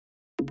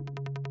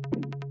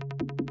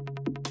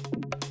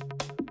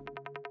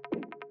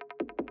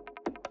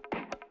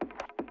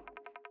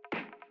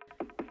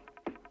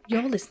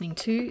You're listening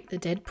to The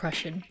Dead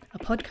Prussian, a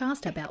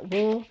podcast about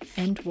war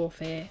and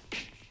warfare.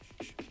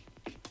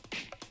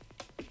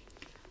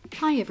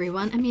 Hi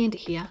everyone, Amanda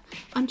here.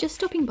 I'm just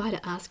stopping by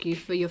to ask you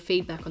for your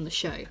feedback on the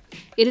show.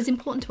 It is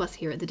important to us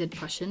here at The Dead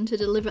Prussian to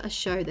deliver a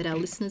show that our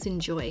listeners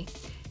enjoy.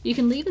 You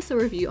can leave us a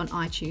review on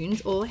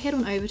iTunes or head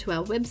on over to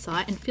our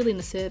website and fill in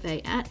the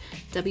survey at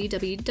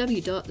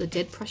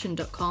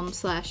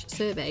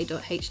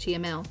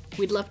www.thedeadprussian.com/survey.html.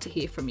 We'd love to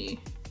hear from you.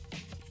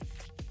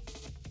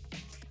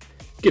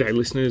 G'day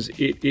listeners,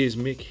 it is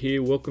Mick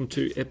here. Welcome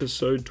to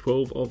episode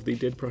 12 of the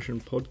Dead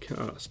Prussian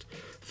podcast.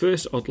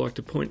 First, I'd like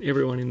to point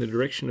everyone in the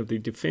direction of the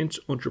Defence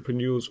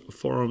Entrepreneurs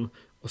Forum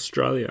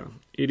Australia.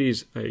 It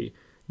is a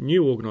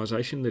new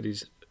organisation that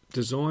is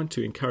designed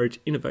to encourage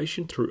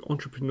innovation through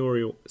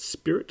entrepreneurial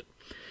spirit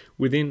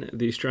within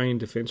the Australian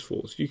Defence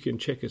Force. You can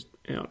check us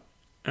out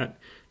at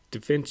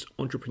Defence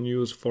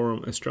Entrepreneurs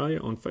Forum Australia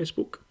on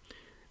Facebook,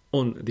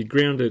 on the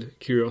Grounded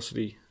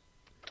Curiosity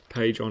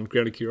page on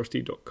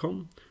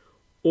groundedcuriosity.com,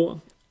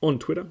 or on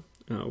Twitter,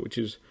 which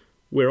is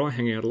where I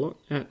hang out a lot,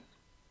 at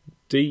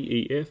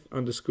DEF_AUS.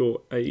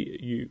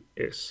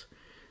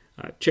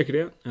 Check it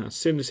out.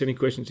 Send us any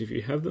questions if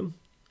you have them.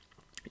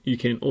 You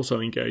can also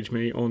engage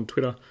me on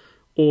Twitter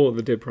or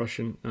the Dead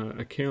Prussian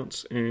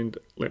accounts and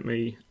let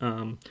me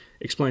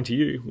explain to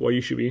you why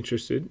you should be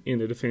interested in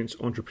the Defence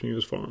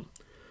Entrepreneurs Forum.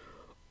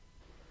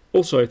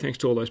 Also, thanks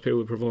to all those people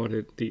who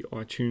provided the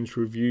iTunes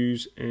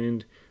reviews,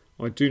 and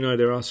I do know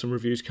there are some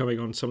reviews coming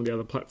on some of the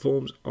other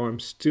platforms. I'm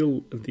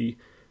still the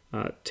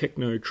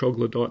techno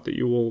troglodyte that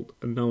you all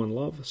know and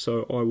love,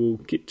 so I will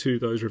get to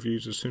those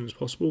reviews as soon as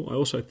possible. I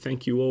also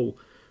thank you all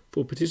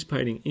for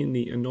participating in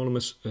the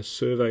anonymous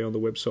survey on the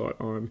website.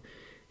 I'm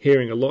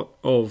hearing a lot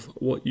of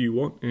what you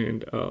want,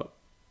 and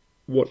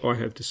what I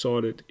have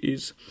decided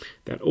is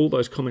that all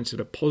those comments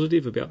that are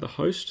positive about the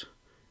host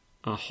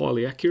are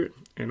highly accurate,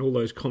 and all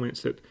those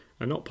comments that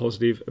are not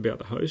positive about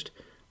the host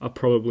are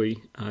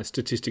probably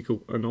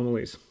statistical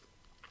anomalies.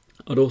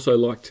 I'd also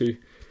like to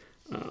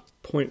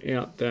point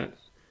out that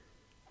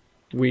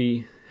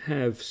we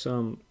have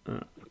some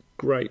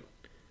great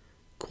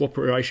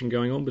cooperation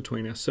going on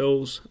between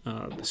ourselves,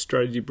 the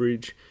Strategy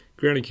Bridge,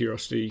 Grounded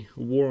Curiosity,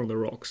 War on the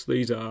Rocks.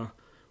 These are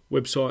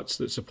websites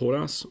that support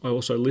us. I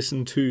also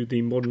listen to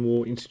the Modern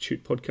War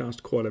Institute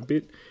podcast quite a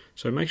bit,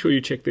 so make sure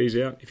you check these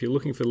out. If you're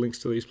looking for links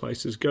to these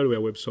places, go to our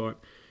website,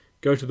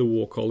 go to the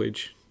War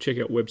College, check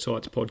out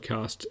websites,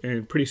 podcasts,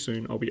 and pretty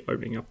soon I'll be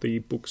opening up the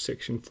book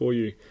section for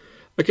you.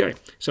 Okay,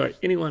 so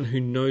anyone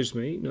who knows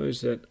me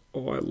knows that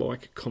I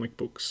like comic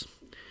books,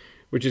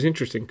 which is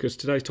interesting because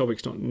today's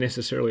topic's not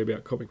necessarily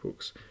about comic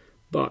books,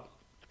 but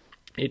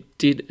it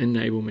did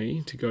enable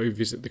me to go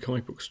visit the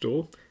comic book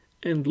store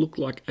and look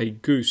like a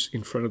goose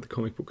in front of the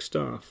comic book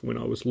staff when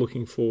I was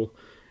looking for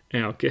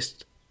our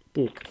guest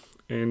book.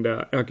 And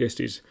our guest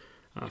is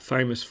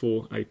famous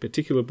for a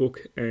particular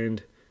book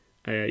and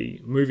a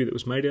movie that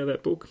was made out of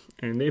that book,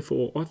 and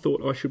therefore I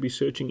thought I should be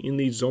searching in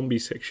the zombie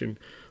section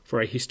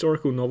for a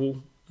historical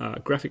novel,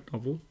 graphic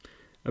novel,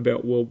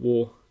 about World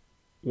War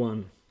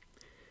I.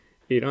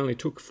 It only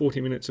took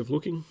 40 minutes of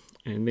looking,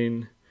 and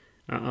then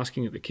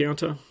asking at the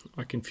counter.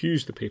 I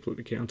confused the people at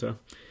the counter,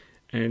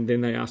 and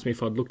then they asked me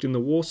if I'd looked in the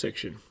war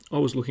section. I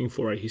was looking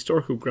for a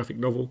historical graphic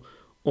novel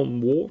on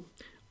war.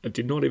 I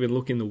did not even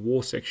look in the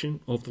war section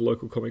of the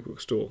local comic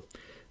book store.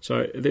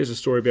 So there's a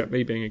story about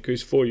me being a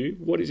goose for you.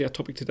 What is our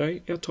topic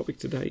today? Our topic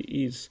today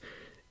is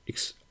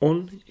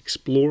on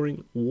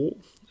exploring war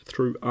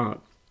through art.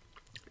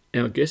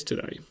 Our guest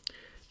today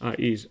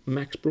is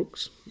Max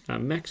Brooks.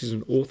 Max is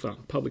an author,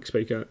 public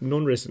speaker,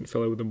 non-resident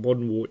fellow with the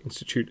Modern War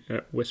Institute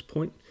at West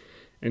Point,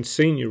 and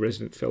senior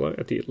resident fellow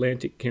at the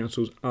Atlantic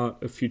Council's Art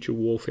of Future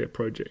Warfare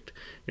project.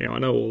 Now, I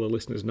know all the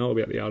listeners know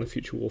about the Art of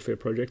Future Warfare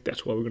project.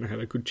 That's why we're going to have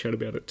a good chat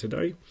about it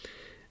today.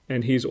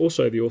 And he's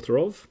also the author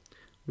of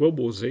World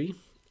War Z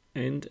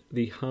and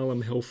the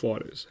Harlem Hell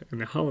Fighters. And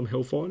the Harlem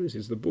Hell Fighters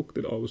is the book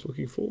that I was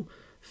looking for,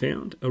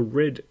 found,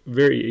 read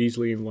very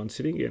easily in one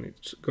sitting, and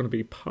it's going to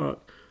be part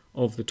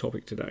of the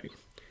topic today.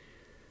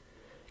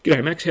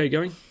 G'day, Max. How you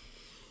going?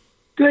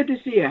 Good to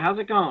see you. How's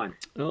it going?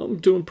 I'm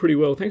doing pretty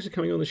well. Thanks for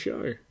coming on the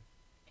show.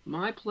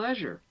 My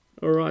pleasure.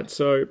 All right,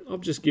 so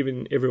I've just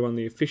given everyone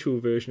the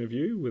official version of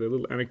you with a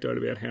little anecdote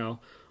about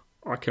how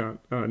I can't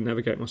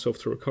navigate myself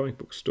through a comic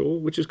book store,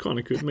 which is kind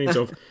of good. It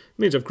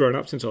means I've grown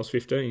up since I was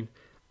 15.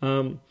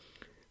 My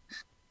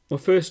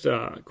first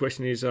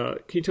question is, can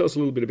you tell us a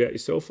little bit about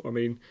yourself? I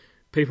mean,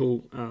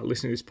 people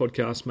listening to this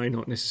podcast may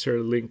not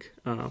necessarily link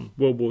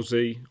World War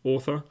Z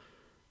author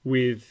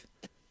with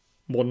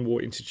Modern War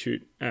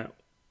Institute at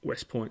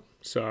West Point.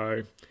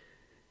 So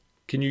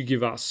can you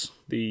give us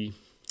the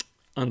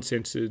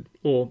uncensored,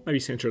 or maybe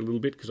censor a little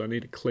bit because I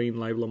need a clean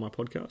label on my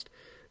podcast,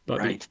 but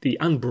right, the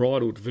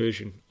unbridled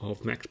version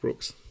of Max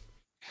Brooks?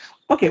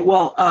 Okay,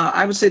 well,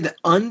 I would say that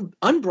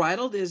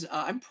unbridled is,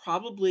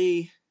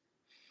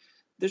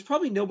 there's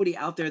probably nobody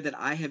out there that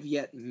I have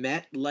yet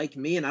met like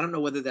me, and I don't know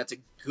whether that's a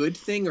good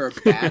thing or a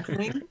bad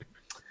thing.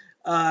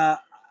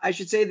 I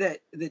should say that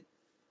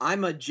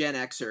I'm a Gen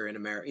Xer in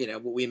America,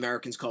 what we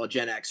Americans call a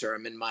Gen Xer.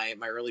 I'm in my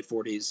early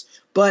 40s,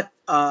 but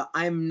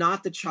I'm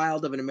not the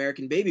child of an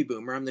American baby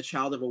boomer. I'm the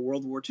child of a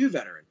World War II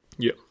veteran.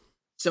 Yeah.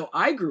 So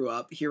I grew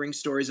up hearing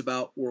stories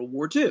about World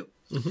War II.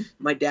 Mm-hmm.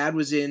 My dad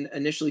was in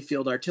initially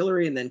field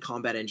artillery and then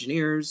combat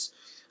engineers.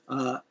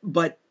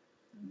 But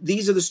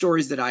these are the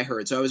stories that I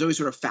heard. So I was always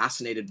sort of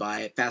fascinated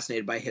by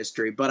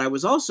history. But I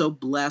was also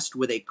blessed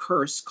with a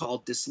curse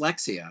called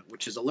dyslexia,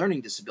 which is a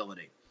learning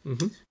disability.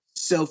 Mm-hmm.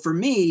 So for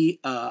me,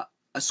 a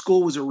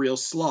school was a real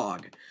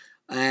slog.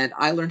 And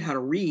I learned how to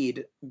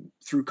read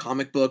through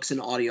comic books and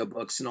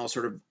audiobooks and all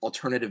sort of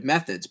alternative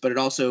methods. But it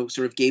also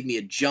sort of gave me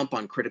a jump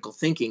on critical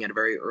thinking at a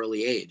very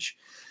early age.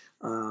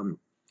 And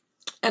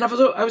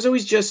I was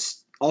always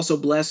just also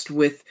blessed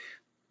with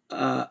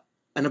an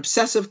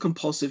obsessive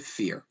compulsive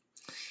fear.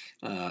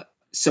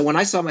 So when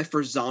I saw my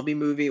first zombie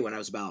movie when I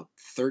was about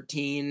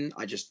 13,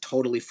 I just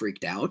totally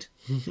freaked out.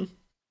 Mm-hmm.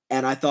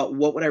 And I thought,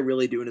 what would I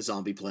really do in a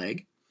zombie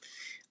plague?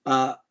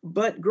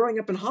 But growing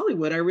up in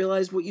Hollywood, I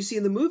realized what you see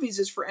in the movies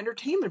is for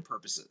entertainment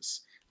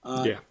purposes.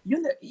 Yeah.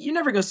 You're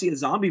never going to see a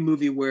zombie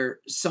movie where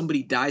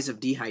somebody dies of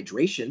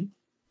dehydration.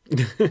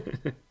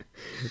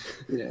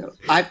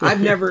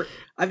 I've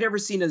never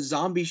seen a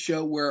zombie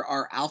show where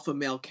our alpha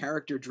male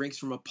character drinks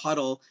from a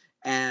puddle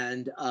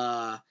and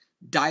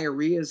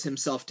diarrheas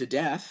himself to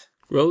death.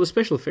 Well, the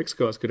special effects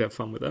guys could have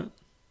fun with that.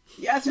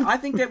 Yes, I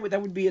think that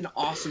would be an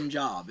awesome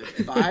job.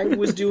 If I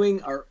was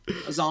doing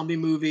a zombie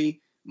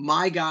movie,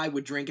 my guy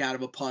would drink out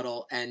of a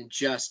puddle and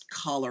just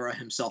cholera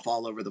himself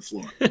all over the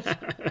floor.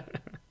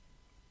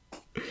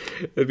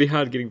 It'd be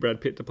hard getting Brad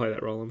Pitt to play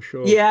that role, I'm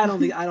sure. Yeah,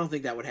 I don't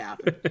think that would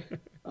happen.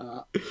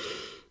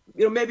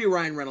 Maybe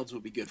Ryan Reynolds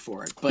would be good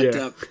for it. But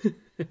Yeah.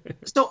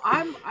 so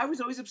I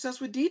was always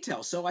obsessed with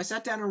detail. So I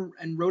sat down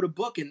and wrote a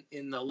book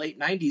in the late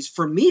 90s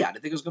for me. I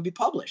didn't think it was going to be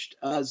published.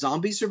 A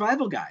zombie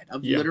survival guide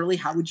of literally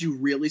how would you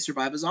really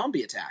survive a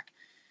zombie attack.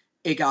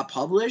 It got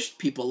published.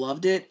 People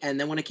loved it. And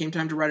then when it came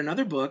time to write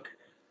another book,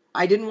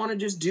 I didn't want to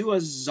just do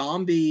a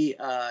zombie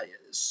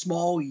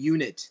small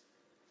unit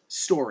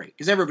story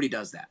because everybody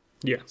does that.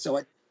 Yeah. So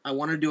I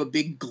wanted to do a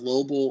big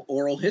global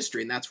oral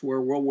history, and that's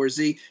where World War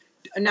Z.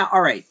 Now,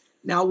 all right.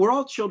 Now, we're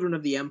all children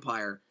of the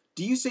Empire.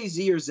 Do you say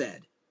Z or Z?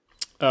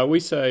 We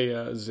say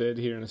Z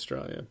here in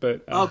Australia,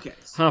 but okay.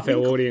 half our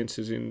audience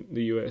is in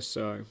the US,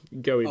 so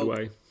go either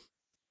way.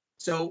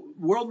 So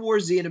World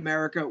War Z in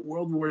America,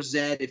 World War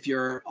Z if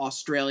you're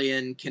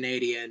Australian,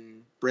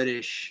 Canadian,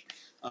 British,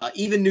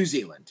 even New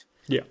Zealand.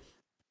 Yeah.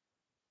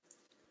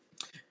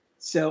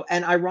 So,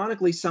 and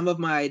ironically, some of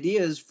my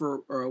ideas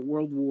for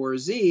World War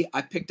Z,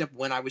 I picked up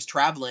when I was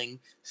traveling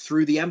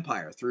through the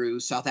empire,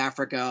 through South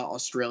Africa,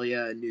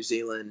 Australia, and New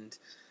Zealand.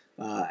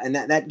 And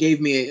that gave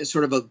me a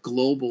sort of a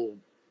global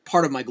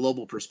part of my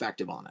global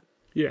perspective on it.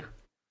 Yeah.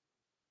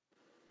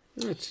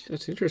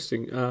 That's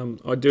interesting.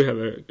 I do have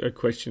a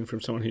question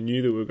from someone who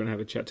knew that we were going to have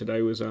a chat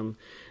today was,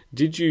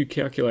 did you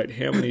calculate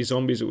how many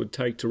zombies it would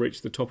take to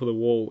reach the top of the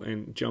wall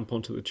and jump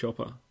onto the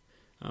chopper?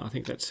 I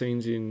think that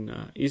scene's in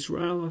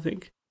Israel, I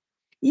think.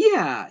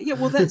 Yeah.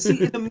 Well, in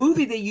the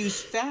movie they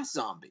use fast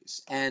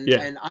zombies, and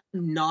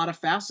I'm not a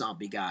fast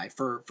zombie guy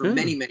for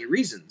many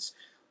reasons.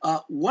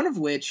 One of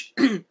which,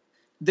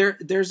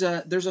 there's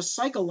a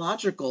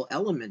psychological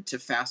element to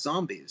fast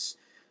zombies,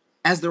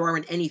 as there are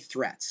in any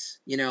threats.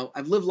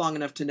 I've lived long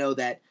enough to know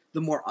that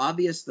the more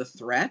obvious the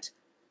threat,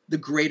 the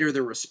greater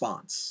the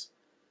response.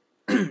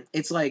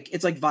 It's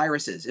like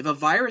viruses. If a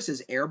virus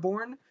is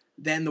airborne,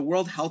 then the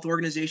World Health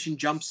Organization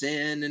jumps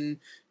in, and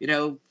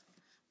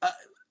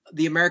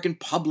the American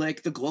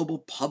public, the global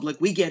public,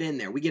 we get in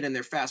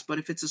there fast. But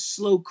if it's a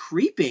slow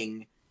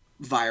creeping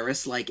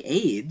virus like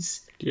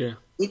AIDS,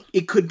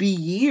 it could be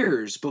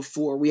years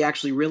before we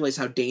actually realize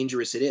how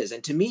dangerous it is.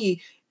 And to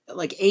me,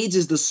 like, AIDS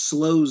is the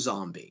slow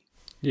zombie.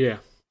 Yeah.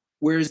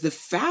 Whereas the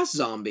fast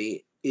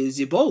zombie is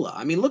Ebola.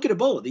 I mean, look at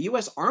Ebola. The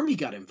U.S. Army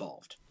got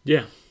involved.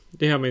 Yeah.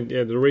 I mean,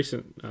 the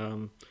recent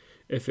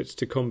efforts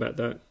to combat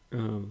that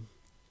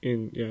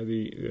in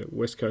the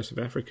west coast of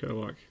Africa,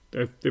 like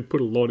they've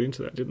put a lot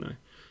into that, didn't they?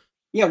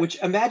 Yeah,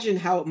 which imagine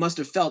how it must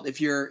have felt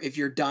if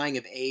you're dying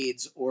of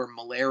AIDS or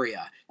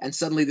malaria, and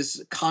suddenly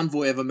this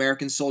convoy of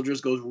American soldiers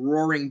goes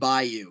roaring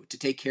by you to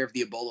take care of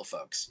the Ebola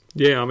folks.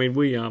 Yeah, I mean,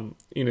 we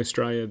in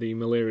Australia, the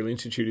Malarial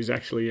Institute is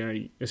actually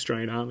a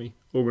Australian Army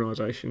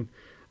organisation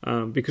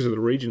because of the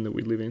region that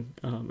we live in.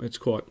 It's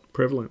quite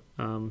prevalent,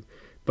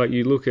 but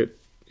you look at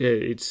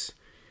it's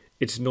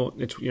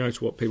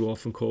what people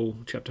often call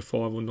Chapter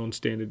 5 or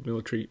non-standard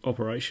military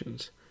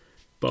operations,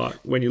 but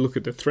when you look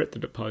at the threat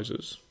that it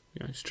poses.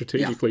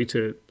 Strategically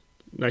to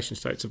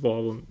nation-state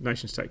survival and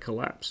nation-state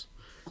collapse.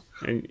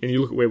 And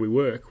you look at where we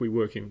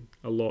work in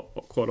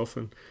quite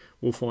often,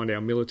 we'll find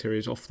our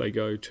militaries off they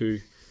go to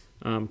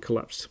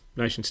collapse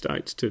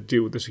nation-states to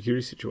deal with the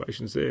security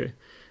situations there.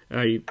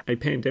 A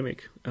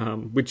pandemic,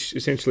 which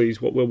essentially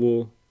is what World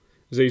War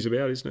Z is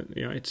about, isn't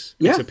it?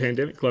 It's a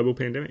pandemic, global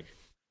pandemic.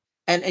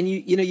 And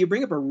you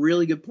bring up a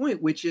really good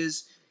point, which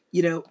is,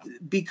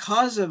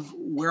 because of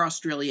where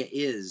Australia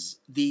is,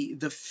 the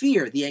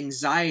fear, the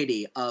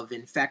anxiety of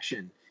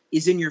infection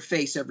is in your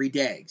face every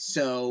day.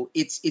 So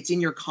it's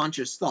in your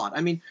conscious thought.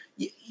 I mean,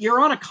 you're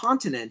on a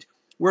continent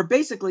where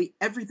basically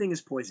everything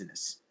is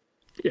poisonous.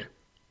 Yeah.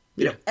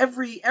 You know,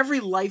 every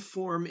life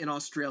form in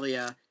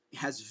Australia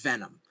has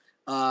venom.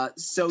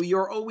 So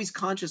you're always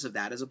conscious of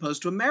that, as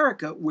opposed to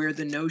America, where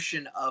the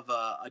notion of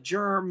a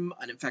germ,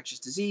 an infectious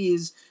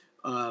disease,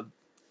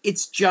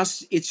 it's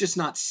just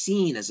not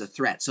seen as a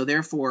threat. So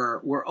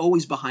therefore, we're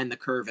always behind the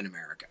curve in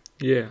America.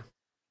 Yeah.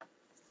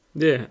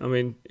 Yeah, I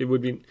mean, it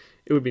would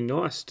be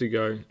nice to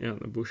go out in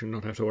the bush and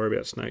not have to worry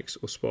about snakes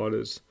or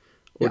spiders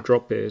or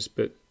drop bears,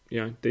 but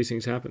you know, these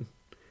things happen.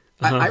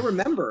 I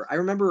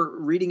remember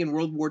reading in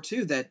World War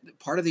II that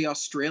part of the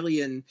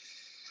Australian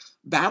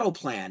battle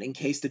plan, in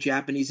case the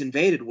Japanese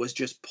invaded, was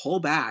just pull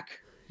back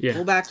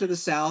to the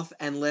south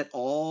and let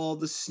all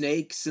the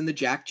snakes and the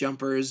jack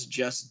jumpers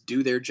just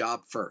do their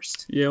job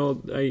first. Yeah,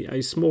 well,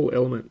 a small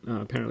element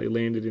apparently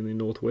landed in the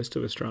northwest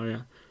of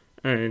Australia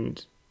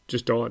and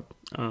just died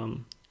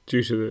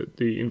due to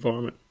the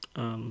environment.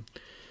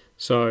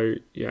 So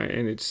yeah,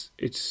 and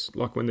it's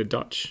like when the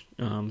Dutch,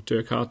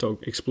 Dirk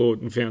Hartog,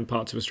 explored and found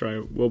parts of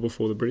Australia well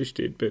before the British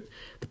did, but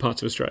the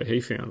parts of Australia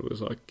he found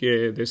was like,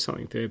 yeah, there's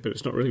something there, but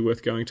it's not really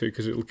worth going to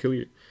because it'll kill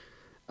you.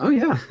 Oh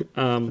yeah.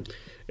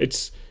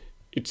 It's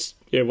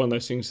one of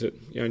those things that,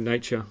 you know,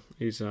 nature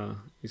is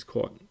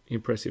quite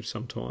impressive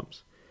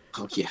sometimes.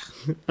 Oh yeah.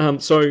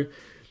 So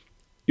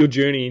your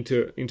journey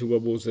into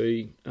World War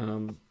Z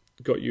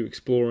got you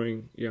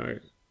exploring, you know,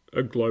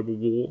 a global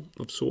war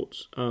of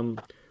sorts.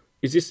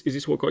 Is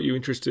this what got you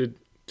interested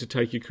to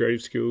take your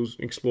creative skills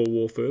and explore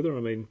war further? I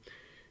mean,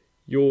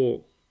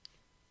 you're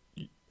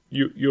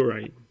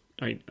a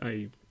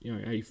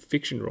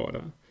fiction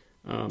writer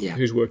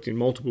who's worked in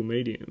multiple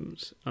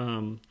mediums,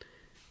 and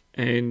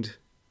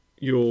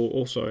you're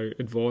also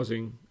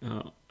advising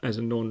as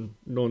a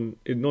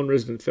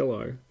non-resident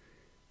fellow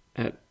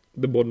at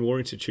the Modern War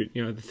Institute,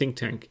 you know, the think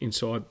tank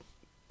inside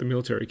the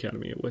military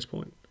academy at West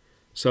Point.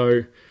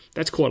 So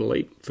that's quite a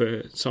leap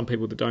for some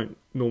people that don't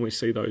normally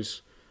see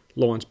those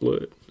lines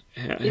blurred.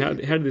 How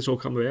did this all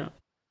come about?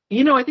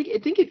 You know, I think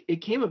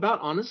it came about,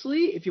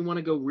 honestly, if you want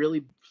to go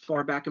really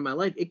far back in my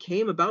life, it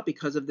came about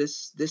because of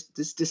this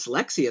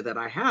dyslexia that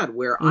I had,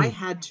 where I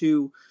had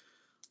to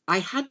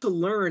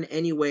learn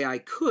any way I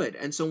could.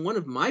 And so one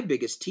of my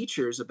biggest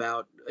teachers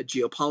about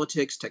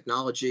geopolitics,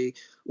 technology,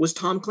 was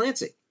Tom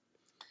Clancy.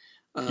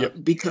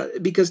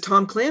 Because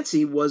Tom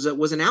Clancy was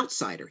an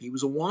outsider. He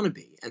was a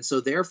wannabe. And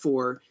so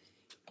therefore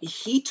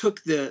he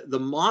took the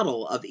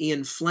model of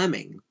Ian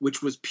Fleming,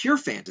 which was pure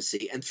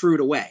fantasy, and threw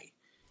it away.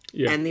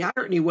 Yeah. And the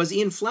irony was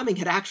Ian Fleming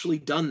had actually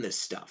done this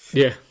stuff.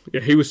 Yeah,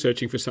 he was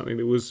searching for something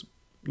that was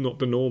not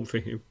the norm for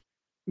him.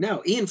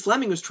 No, Ian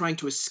Fleming was trying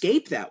to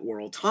escape that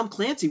world. Tom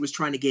Clancy was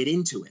trying to get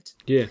into it.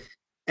 Yeah.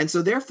 And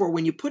so therefore,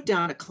 when you put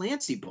down a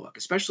Clancy book,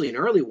 especially an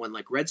early one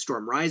like Red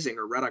Storm Rising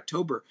or Red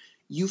October,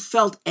 you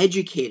felt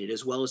educated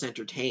as well as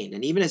entertained.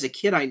 And even as a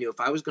kid, I knew if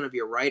I was going to be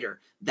a writer,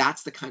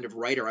 that's the kind of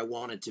writer I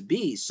wanted to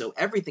be. So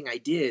everything I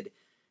did,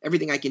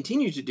 everything I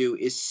continue to do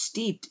is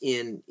steeped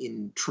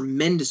in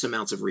tremendous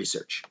amounts of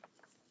research.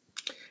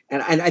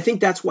 And I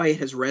think that's why it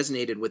has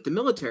resonated with the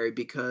military,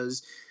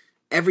 because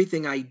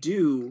everything I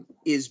do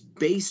is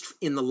based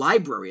in the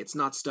library. It's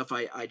not stuff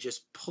I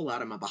just pull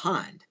out of my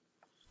behind.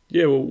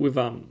 Yeah, well,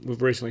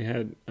 we've recently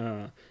had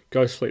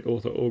Ghost Fleet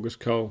author August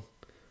Cole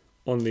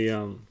on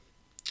the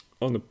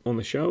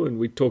show, and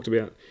we talked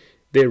about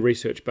their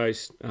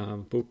research-based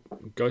book,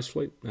 Ghost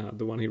Fleet,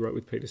 the one he wrote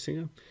with Peter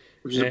Singer,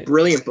 which is a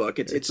brilliant book.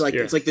 It's like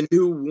the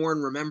new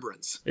Warren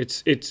Remembrance.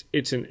 It's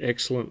an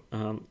excellent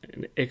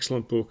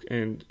book,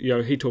 and you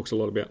know, he talks a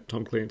lot about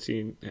Tom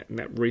Clancy and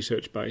that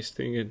research-based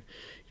thing. And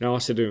you know, I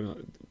said to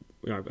him,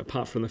 you know,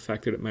 apart from the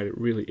fact that it made it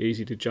really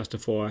easy to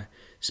justify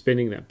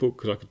spending that book,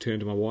 because I could turn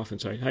to my wife and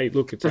say, "Hey,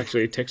 look, it's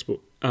actually a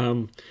textbook."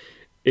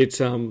 It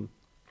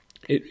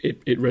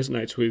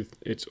resonates with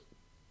its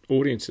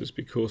audiences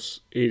because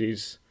it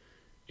is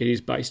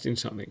based in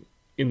something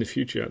in the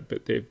future,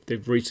 but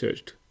they've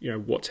researched, you know,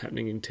 what's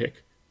happening in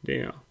tech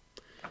now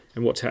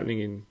and what's happening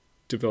in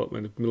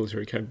development of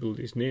military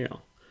capabilities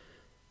now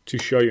to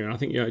show you. And I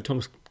think, you know,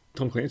 Tom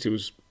Clancy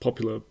was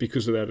popular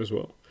because of that as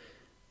well.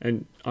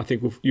 And I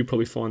think you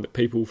probably find that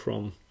people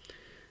from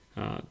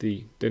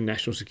the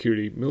national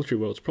security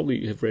military worlds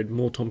probably have read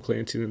more Tom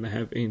Clancy than they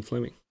have Ian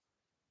Fleming.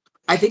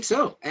 I think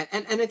so,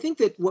 and I think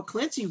that what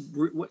Clancy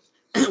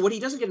what he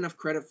doesn't get enough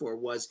credit for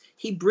was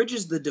he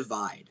bridges the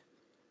divide,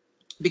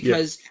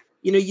 because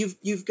you know,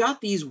 you've got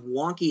these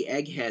wonky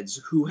eggheads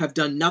who have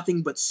done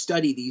nothing but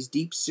study these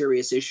deep,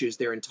 serious issues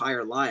their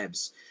entire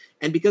lives.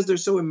 And because they're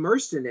so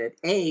immersed in it,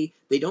 A,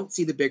 they don't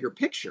see the bigger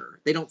picture.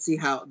 They don't see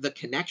how the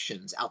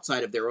connections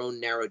outside of their own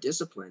narrow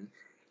discipline.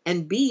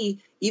 And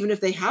B, even if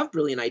they have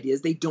brilliant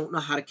ideas, they don't know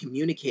how to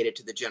communicate it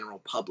to the general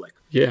public.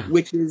 Yeah.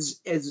 Which is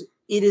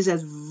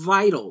as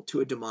vital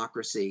to a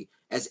democracy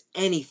as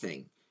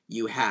anything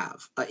you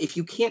have. If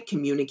you can't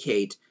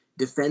communicate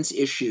defense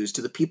issues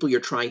to the people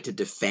you're trying to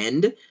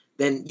defend,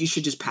 then you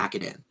should just pack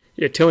it in.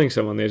 Yeah, telling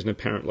someone there's an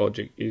apparent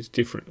logic is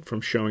different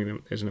from showing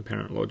them there's an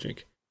apparent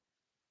logic.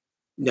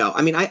 No,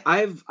 I mean,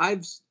 I've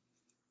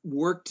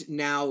worked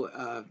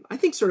now, I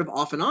think sort of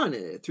off and on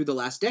through the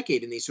last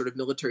decade in these sort of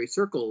military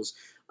circles,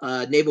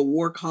 Naval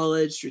War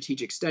College,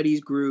 strategic studies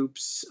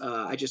groups.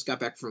 I just got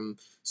back from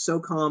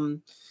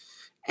SOCOM.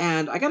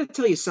 And I got to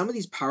tell you, some of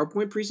these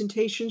PowerPoint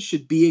presentations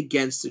should be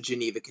against the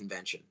Geneva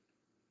Convention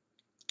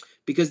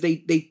because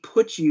they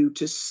put you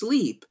to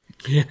sleep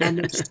and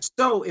they're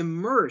so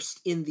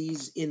immersed in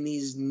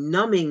these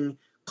numbing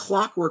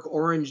clockwork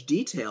orange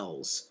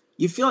details.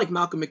 You feel like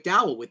Malcolm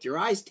McDowell with your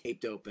eyes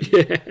taped open.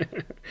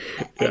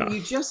 And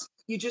you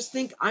just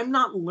think, I'm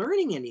not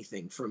learning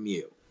anything from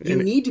you.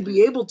 You need to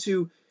be able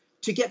to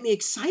get me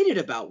excited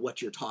about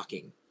what you're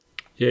talking.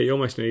 Yeah, you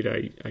almost need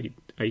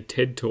a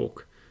TED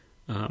Talk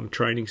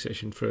training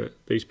session for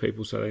these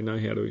people so they know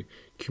how to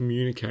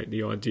communicate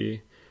the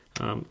idea.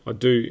 I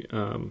do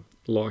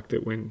like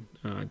that when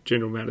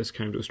General Mattis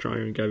came to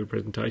Australia and gave a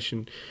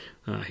presentation,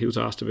 he was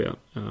asked about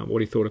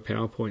what he thought of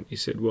PowerPoint. He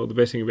said, well, the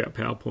best thing about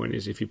PowerPoint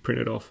is if you print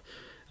it off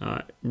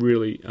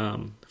really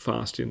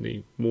fast in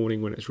the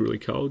morning when it's really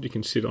cold, you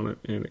can sit on it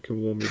and it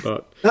can warm your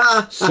butt.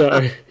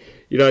 So,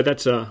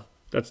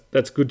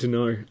 that's good to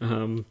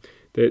know,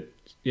 that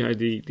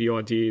the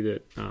idea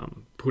that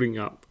putting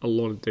up a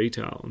lot of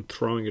detail and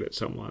throwing it at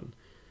someone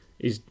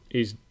is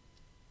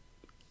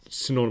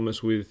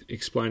synonymous with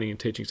explaining and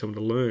teaching someone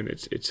to learn.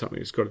 It's something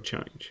that's got to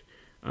change.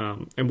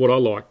 And what I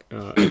like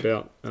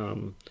about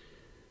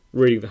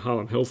reading the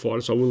Harlem Hell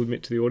Fighters, I will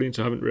admit to the audience,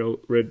 I haven't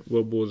read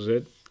World War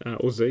Z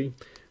or Z,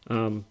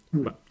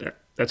 but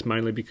that's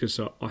mainly because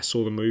I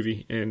saw the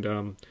movie, and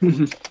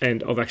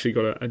and I've actually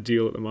got a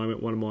deal at the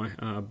moment. One of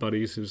my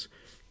buddies has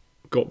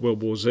got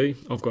World War Z.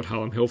 I've got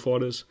Harlem Hell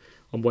Fighters.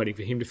 I'm waiting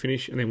for him to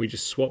finish, and then we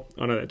just swap.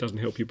 I know that doesn't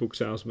help your book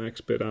sales, Max,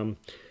 but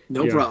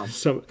no problem.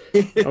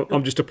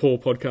 I'm just a poor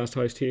podcast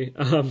host here.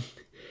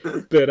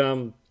 But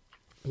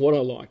what I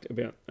liked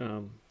about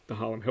the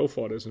Harlem Hell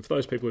Fighters, and for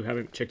those people who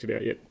haven't checked it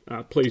out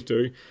yet, please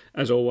do.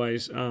 As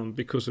always,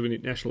 because of an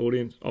international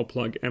audience, I'll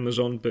plug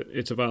Amazon, but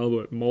it's available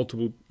at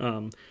multiple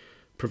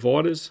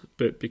providers.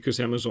 But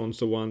because Amazon's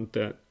the one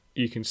that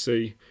you can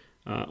see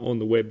on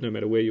the web, no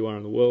matter where you are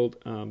in the world,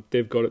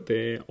 they've got it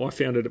there. I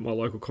found it at my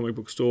local comic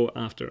book store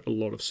after a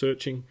lot of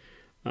searching.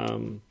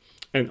 And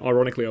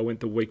ironically, I went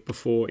the week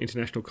before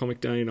International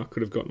Comic Day, and I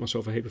could have gotten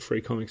myself a heap of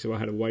free comics if I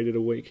had waited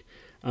a week.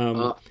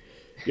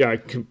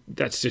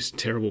 That's just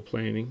terrible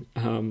planning.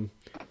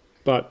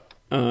 But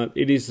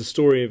it is the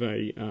story of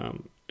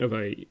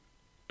a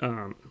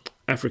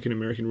African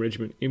American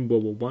regiment in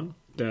World War One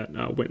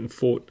that went and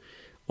fought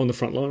on the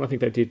front line. I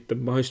think they did the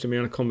most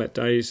amount of combat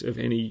days of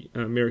any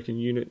American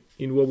unit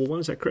in World War One.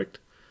 Is that correct?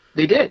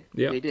 They did.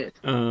 Yeah, they did.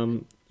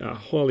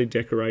 Highly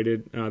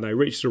decorated. They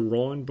reached the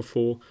Rhine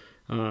before.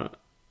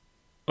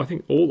 I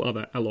think all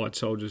other Allied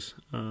soldiers.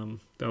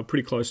 They were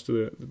pretty close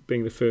to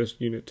being the first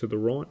unit to the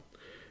Rhine,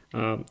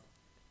 and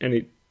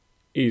it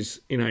is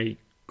in a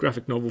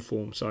graphic novel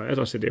form. So, as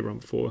I said to everyone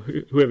before,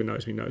 whoever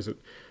knows me knows that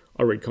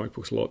I read comic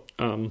books a lot.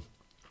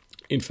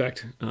 In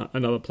fact,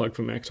 another plug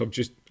for Max, I've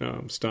just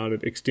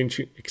started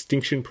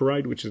Extinction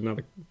Parade, which is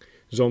another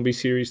zombie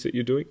series that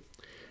you're doing.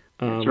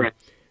 That's right.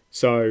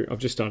 So I've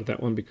just started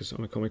that one because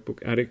I'm a comic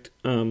book addict.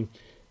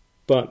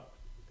 But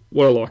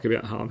what I like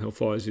about Harlem Hell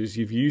Fighters is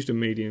you've used a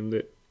medium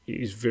that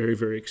is very,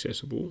 very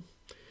accessible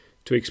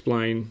to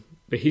explain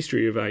the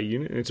history of a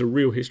unit. And it's a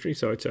real history,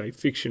 so it's a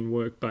fiction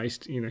work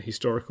based in a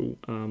historical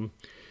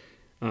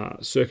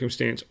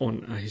circumstance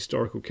on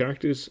historical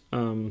characters.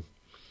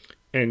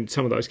 And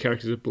some of those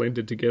characters are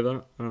blended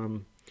together.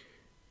 And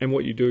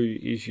what you do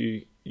is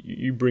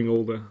you bring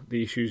all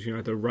the issues,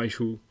 the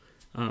racial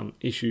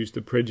issues,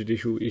 the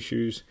prejudicial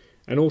issues,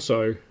 and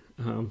also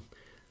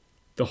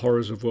the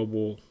horrors of World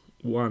War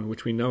One,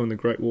 which we know in the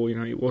Great War,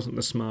 it wasn't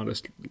the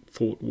smartest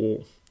fought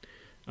war.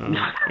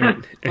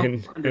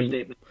 And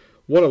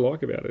what I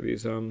like about it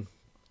is,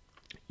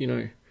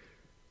 you've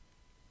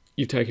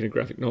taken a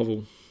graphic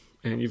novel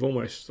and you've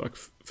almost, like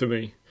for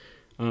me,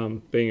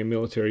 being a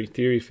military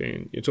theory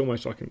fan, it's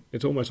almost like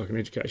an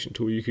education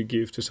tool you could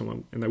give to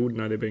someone, and they wouldn't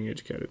know they're being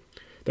educated.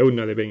 They wouldn't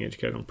know they're being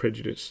educated on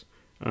prejudice,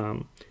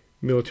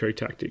 military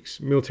tactics,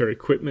 military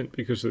equipment,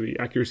 because of the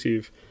accuracy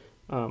of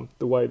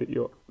the way that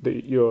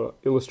your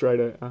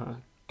illustrator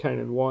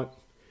Kanan White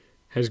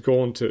has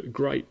gone to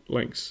great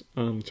lengths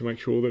to make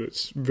sure that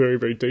it's very,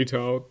 very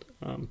detailed.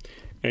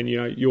 And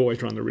you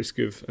always run the risk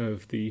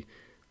of the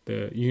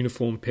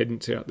uniform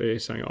pedants out there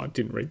saying, "Oh, I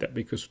didn't read that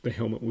because the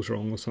helmet was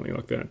wrong," or something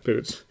like that. But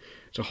it's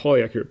a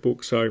highly accurate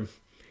book. So,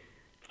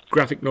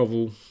 graphic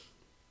novel,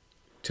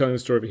 telling the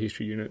story of a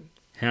history unit.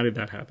 How did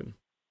that happen?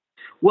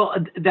 Well,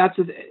 that's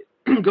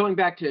going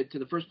back to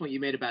the first point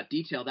you made about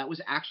detail. That was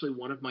actually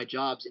one of my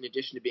jobs, in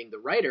addition to being the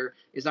writer,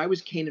 is I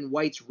was Kanan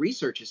White's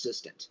research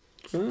assistant.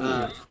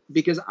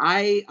 Because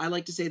I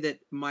like to say that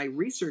my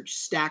research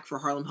stack for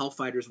Harlem Hell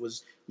Fighters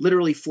was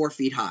literally 4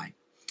 feet high.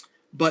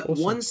 But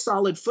awesome. One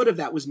solid foot of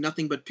that was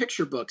nothing but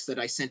picture books that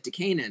I sent to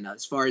Kanan,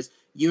 as far as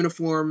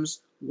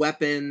uniforms,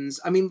 weapons.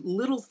 I mean,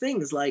 little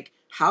things like,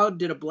 how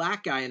did a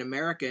black guy in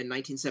America in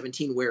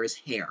 1917 wear his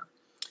hair?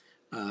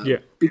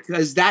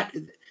 Because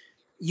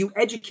you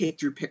educate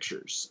through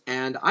pictures.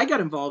 And I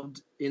got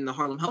involved in the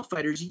Harlem Hell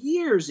Fighters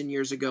years and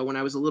years ago when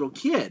I was a little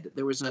kid.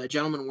 There was a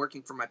gentleman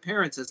working for my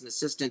parents as an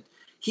assistant.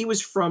 He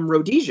was from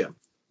Rhodesia,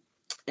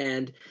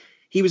 and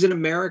he was in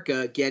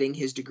America getting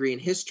his degree in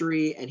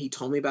history, and he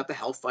told me about the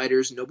Hell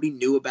Fighters. Nobody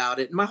knew about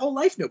it. And my whole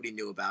life, nobody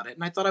knew about it.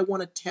 And I thought, I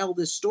want to tell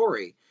this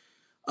story.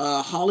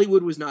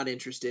 Hollywood was not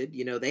interested.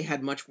 You know, they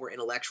had much more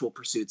intellectual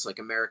pursuits like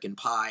American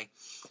Pie.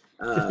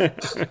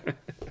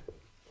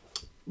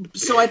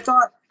 So I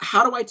thought,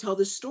 how do I tell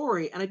this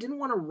story? And I didn't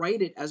want to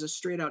write it as a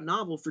straight-out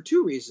novel for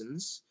two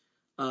reasons.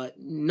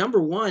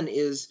 Number one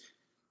is,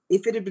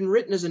 if it had been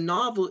written as a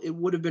novel, it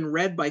would have been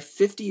read by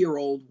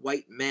 50-year-old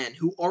white men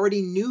who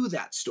already knew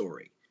that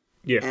story.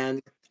 Yeah.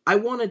 And I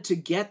wanted to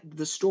get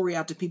the story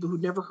out to people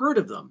who'd never heard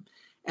of them.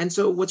 And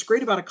so what's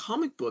great about a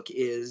comic book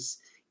is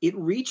it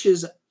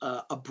reaches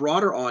a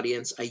broader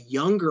audience, a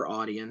younger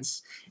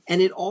audience,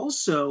 and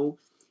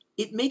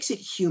it makes it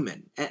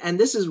human. And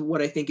this is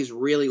what I think is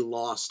really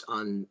lost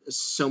on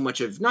so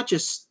much of not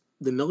just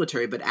the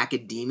military, but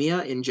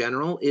academia in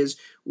general, is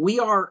we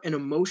are an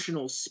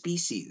emotional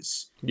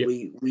species. Yep.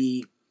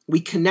 We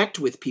connect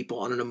with people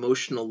on an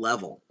emotional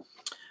level.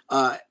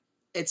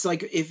 It's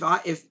like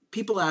if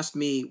people asked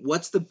me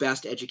what's the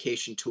best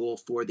education tool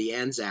for the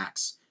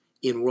Anzacs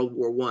in World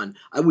War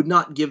I would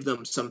not give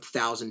them some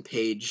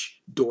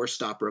 1,000-page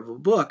doorstopper of a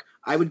book.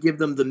 I would give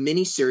them the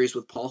miniseries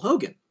with Paul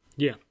Hogan.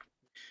 Yeah.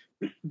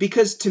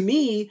 Because to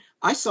me,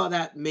 I saw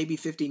that maybe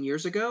 15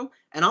 years ago,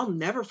 and I'll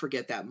never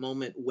forget that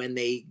moment when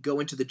they go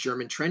into the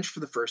German trench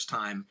for the first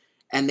time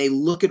and they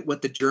look at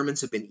what the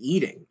Germans have been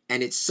eating,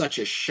 and it's such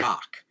a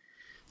shock.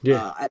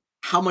 Yeah.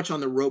 How much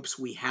on the ropes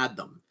we had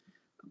them.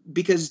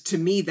 Because to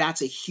me,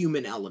 that's a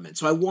human element.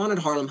 So I wanted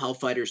Harlem Hell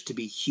Fighters to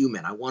be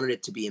human. I wanted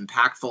it to be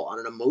impactful on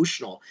an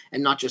emotional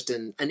and not just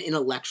an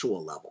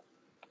intellectual level.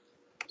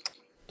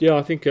 Yeah,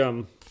 I think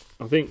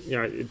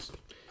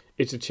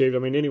it's achieved. I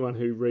mean, anyone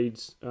who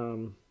reads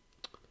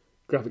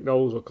graphic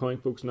novels or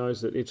comic books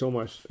knows that it's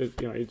almost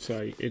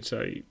it's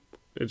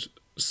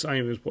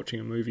same as watching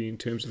a movie in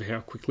terms of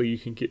how quickly you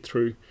can get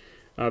through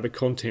the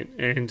content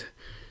and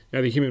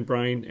the human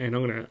brain. And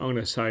I'm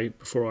gonna say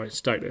before I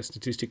state a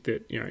statistic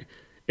that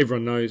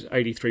everyone knows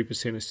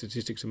 83% of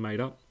statistics are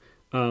made up,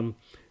 but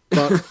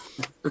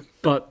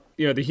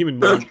the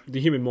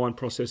human mind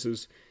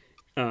processes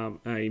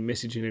a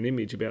message in an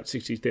image about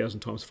 60,000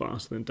 times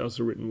faster than it does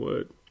a written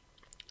word.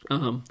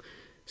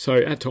 So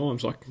at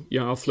times,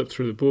 I'll flip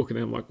through the book and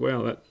then I'm like,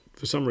 wow, that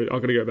for some reason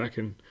I've got to go back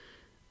and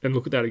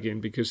look at that again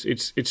because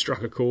it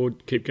struck a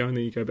chord. Keep going,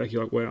 then you go back,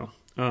 you're like, wow.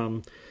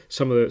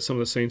 Some of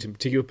the scenes in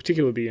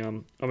particularly,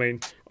 I mean,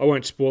 I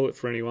won't spoil it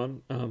for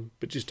anyone,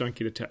 but just don't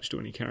get attached to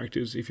any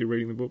characters if you're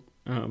reading the book,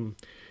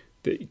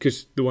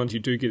 because the ones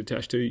you do get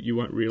attached to, you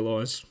won't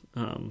realise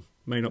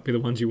may not be the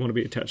ones you want to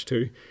be attached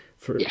to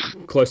for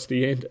close to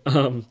the end.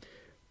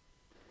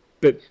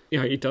 But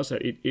it does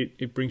that.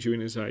 It brings you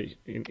in as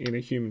in a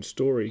human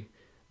story.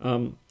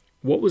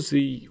 What was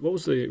the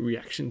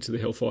reaction to the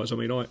Hellfires? I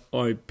mean,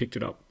 I picked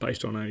it up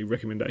based on a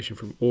recommendation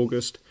from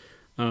August,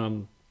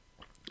 and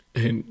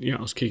I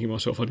was kicking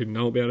myself. I didn't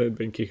know about it. I'd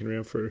been kicking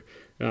around for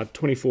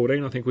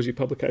 2014. I think was your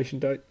publication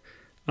date.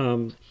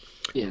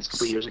 It's a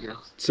couple of years ago.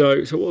 So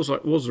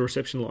what was the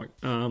reception like?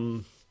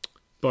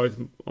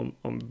 Both,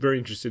 I'm very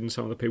interested in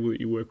some of the people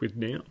that you work with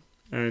now,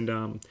 and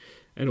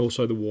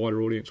also the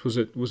wider audience. Was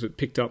it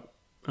picked up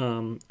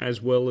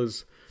as well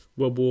as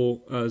World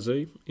War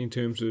Z in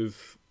terms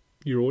of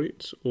your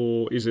audience,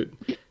 or is it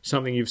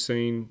something you've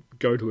seen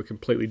go to a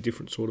completely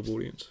different sort of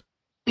audience?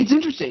 It's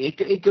interesting.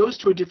 It goes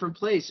to a different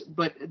place,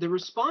 but the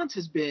response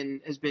has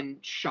been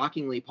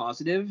shockingly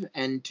positive.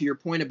 And to your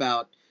point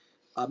about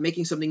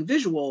making something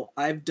visual,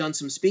 I've done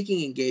some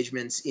speaking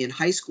engagements in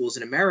high schools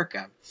in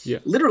America,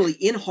 literally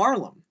in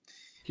Harlem.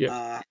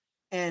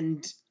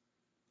 And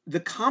the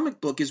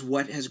comic book is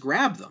what has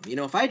grabbed them.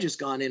 If I had just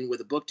gone in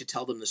with a book to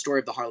tell them the story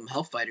of the Harlem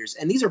Hell Fighters,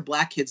 and these are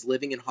black kids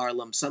living in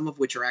Harlem, some of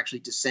which are actually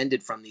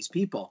descended from these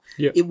people,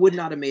 it would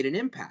not have made an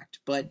impact.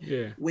 But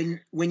when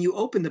you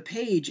open the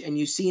page and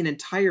you see an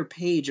entire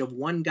page of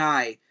one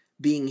guy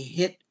being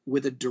hit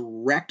with a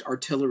direct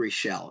artillery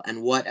shell,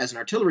 and what, as an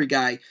artillery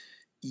guy,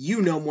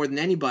 more than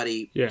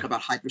anybody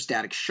about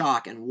hydrostatic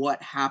shock and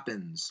what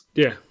happens.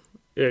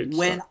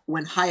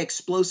 When high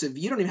explosive,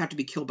 you don't even have to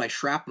be killed by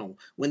shrapnel.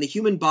 When the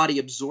human body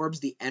absorbs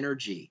the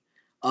energy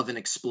of an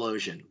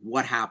explosion,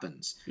 what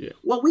happens?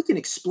 Well, we can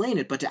explain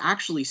it, but to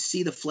actually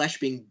see the flesh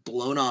being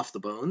blown off the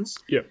bones,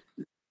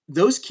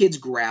 those kids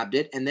grabbed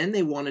it, and then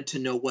they wanted to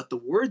know what the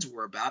words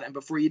were about, and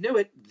before you knew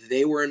it,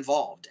 they were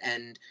involved.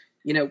 And,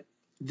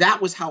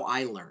 that was how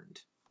I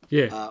learned.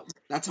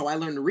 That's how I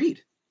learned to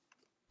read.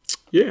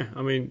 Yeah,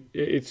 I mean,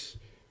 it's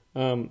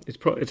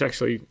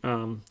actually...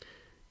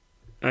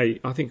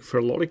 I think for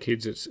a lot of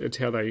kids, it's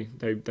how they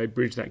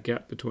bridge that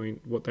gap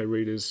between what they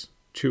read as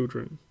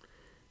children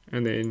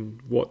and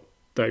then what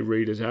they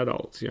read as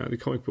adults. The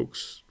comic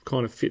books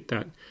kind of fit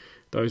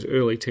those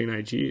early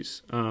teenage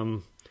years.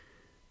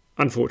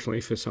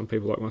 Unfortunately, for some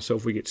people like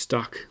myself, we get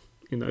stuck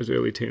in those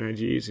early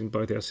teenage years in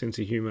both our sense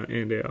of humour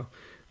and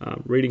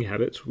reading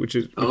habits, which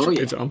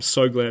I'm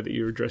so glad that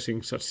you're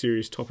addressing such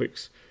serious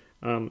topics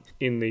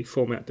in the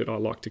format that I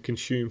like to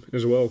consume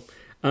as well.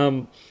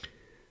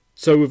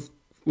 So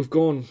we've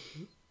gone.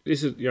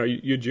 This is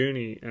your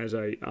journey as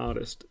a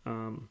artist.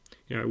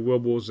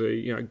 World War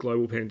Z,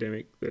 global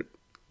pandemic, that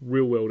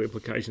real world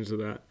implications of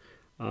that.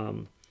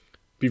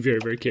 Be very,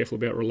 very careful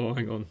about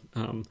relying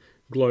on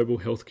global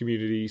health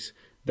communities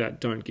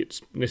that don't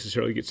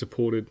necessarily get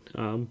supported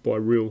by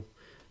real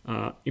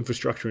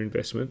infrastructure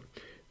investment.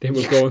 Then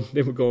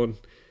we've gone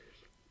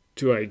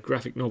to a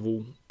graphic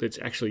novel that's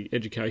actually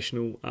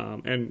educational.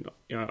 And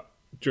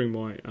during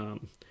my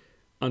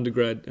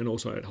undergrad and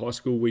also at high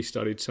school, we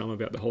studied some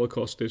about the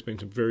Holocaust. There's been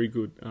some very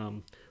good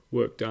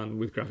work done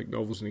with graphic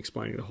novels and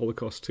explaining the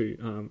Holocaust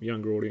to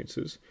younger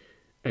audiences.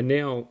 And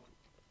now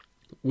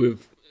we're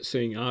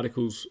seeing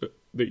articles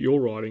that you're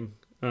writing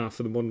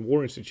for the Modern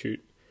War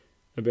Institute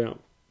about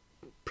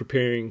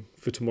preparing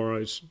for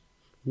tomorrow's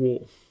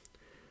war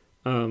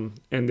and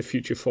the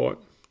future fight.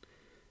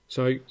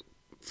 So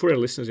for our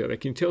listeners out there,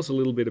 can you tell us a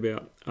little bit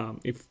about,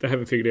 if they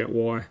haven't figured out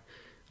why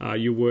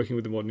you're working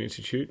with the Modern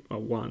Institute?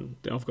 One,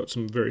 I've got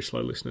some very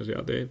slow listeners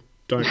out there.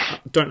 Don't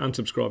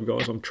unsubscribe,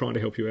 guys. I'm trying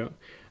to help you out.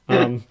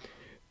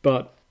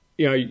 But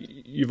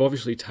you've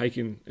obviously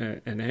taken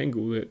an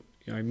angle that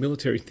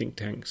military think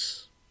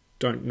tanks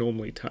don't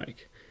normally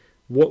take.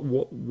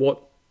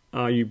 What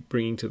are you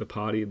bringing to the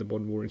party at the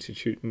Modern War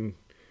Institute, and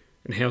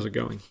how's it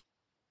going?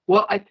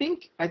 Well, I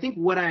think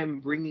what I'm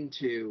bringing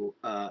to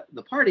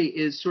the party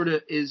is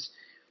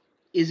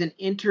an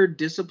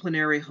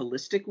interdisciplinary,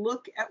 holistic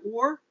look at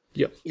war.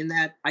 Yep. In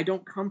that I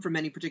don't come from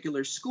any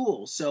particular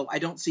school, so I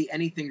don't see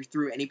anything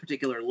through any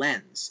particular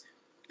lens,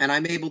 and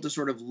I'm able to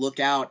sort of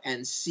look out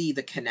and see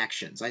the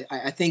connections.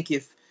 I think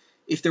if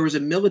there was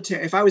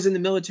if I was in the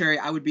military,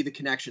 I would be the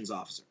connections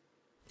officer.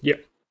 Yeah.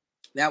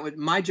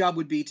 My job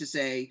would be to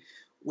say,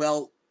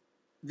 well,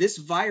 this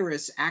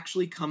virus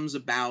actually comes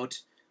about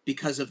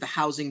because of the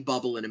housing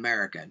bubble in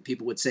America. And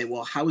people would say,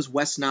 well, how is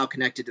West Nile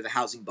connected to the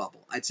housing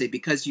bubble? I'd say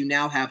because you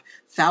now have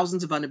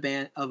thousands of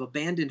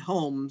abandoned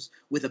homes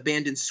with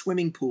abandoned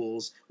swimming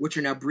pools, which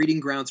are now breeding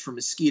grounds for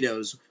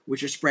mosquitoes,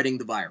 which are spreading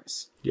the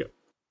virus. Yeah.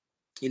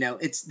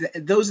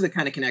 Those are the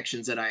kind of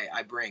connections that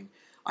I bring.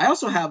 I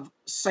also have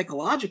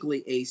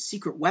psychologically a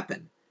secret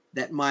weapon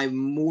that my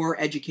more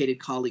educated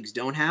colleagues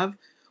don't have,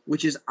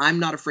 which is I'm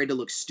not afraid to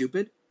look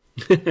stupid.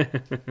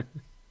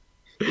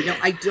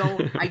 I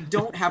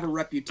don't have a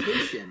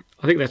reputation.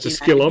 I think that's a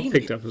skill I've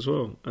picked up as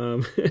well.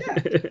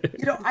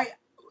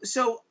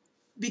 So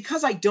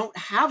because I don't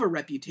have a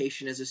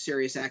reputation as a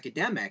serious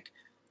academic,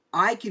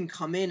 I can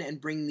come in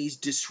and bring these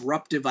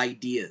disruptive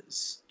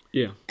ideas.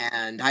 Yeah.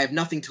 And I have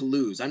nothing to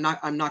lose. I'm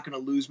not going to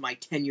lose my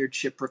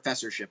tenureship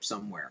professorship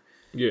somewhere.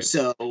 Yeah.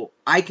 So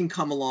I can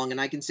come along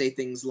and I can say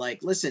things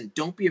like, listen,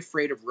 don't be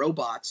afraid of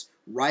robots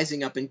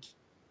rising up and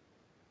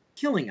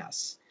killing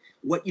us.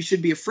 What you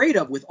should be afraid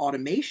of with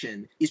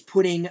automation is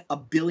putting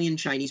 1 billion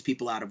Chinese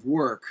people out of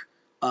work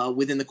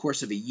within the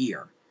course of a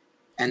year.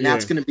 And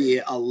that's going to be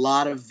a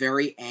lot of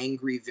very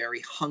angry,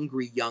 very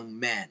hungry young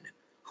men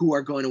who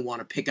are going to want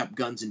to pick up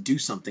guns and do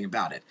something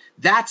about it.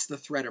 That's the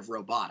threat of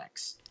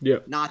robotics. Yeah.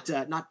 Not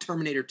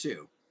Terminator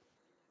 2.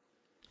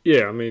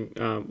 Yeah, I mean,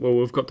 well,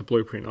 we've got the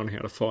blueprint on how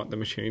to fight the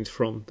machines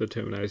from the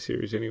Terminator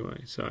series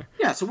anyway. So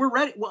yeah, so we're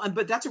ready. Well,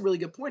 but that's a really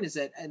good point. Is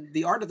that and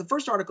the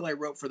first article I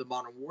wrote for the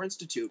Modern War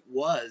Institute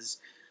was,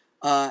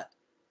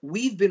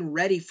 we've been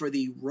ready for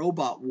the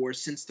robot war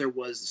since there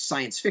was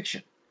science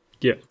fiction.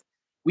 Yeah,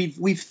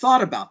 we've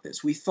thought about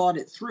this, we thought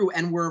it through,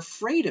 and we're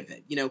afraid of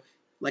it.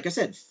 Like I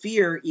said,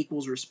 fear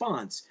equals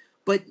response.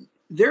 But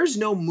there's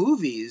no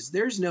movies,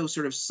 there's no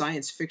sort of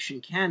science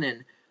fiction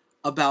canon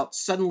about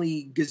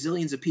suddenly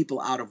gazillions of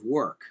people out of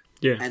work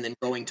and then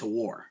going to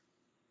war.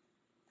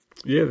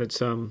 Yeah,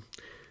 that's I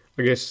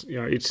guess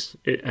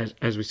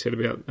as we said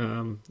about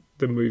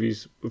the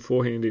movies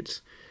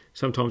beforehand,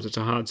 sometimes it's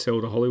a hard sell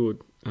to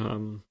Hollywood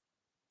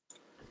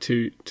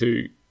to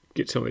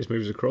get some of these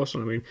movies across.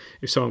 And I mean,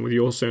 if someone with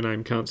your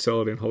surname can't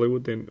sell it in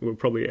Hollywood, then we're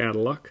probably out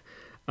of luck.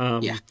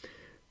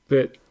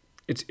 But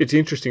it's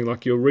interesting,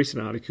 like your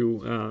recent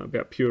article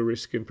about pure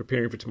risk and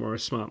preparing for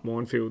tomorrow's smart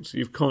minefields.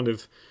 You've kind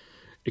of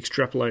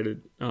extrapolated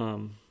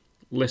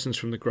lessons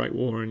from the Great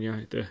War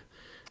and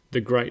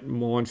the great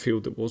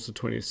minefield that was the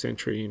 20th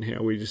century, and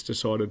how we just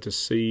decided to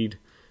seed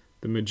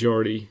the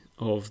majority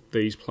of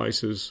these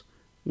places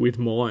with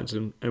mines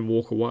and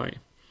walk away.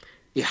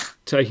 Yeah,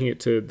 taking it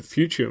to the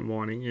future of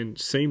mining and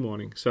sea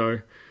mining. So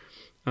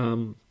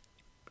I'm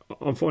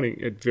finding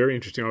it very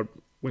interesting. I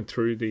went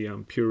through the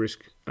pure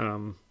risk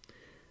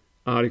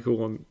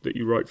article that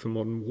you wrote for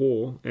Modern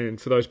War,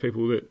 and for those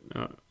people that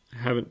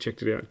haven't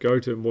checked it out, go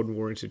to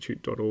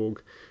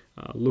modernwarinstitute.org,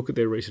 look at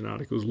their recent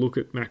articles, look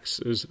at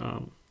Max's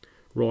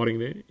writing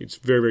there. It's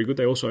very, very good.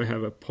 They also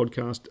have a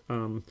podcast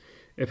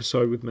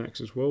episode with Max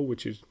as well,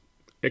 which is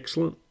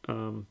excellent,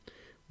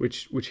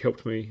 which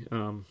helped me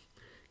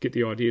get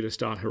the idea to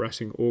start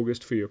harassing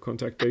August for your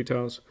contact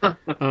details.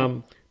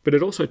 But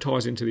it also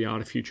ties into the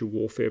Art of Future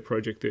Warfare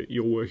project that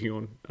you're working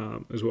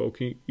on as well.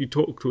 Can you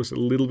talk to us a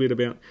little bit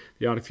about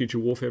the Art of Future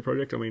Warfare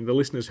project? I mean, the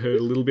listeners heard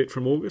a little bit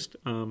from August,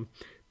 but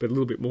a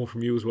little bit more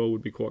from you as well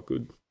would be quite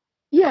good.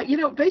 Yeah,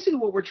 basically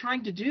what we're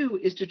trying to do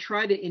is to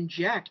try to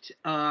inject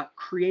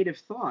creative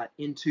thought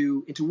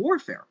into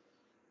warfare.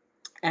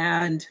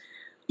 And,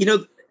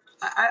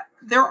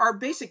 there are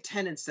basic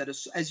tenets that,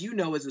 as you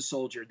know, as a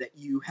soldier, that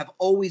you have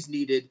always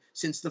needed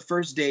since the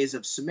first days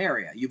of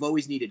Samaria. You've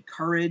always needed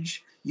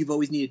courage. You've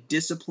always needed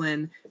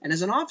discipline. And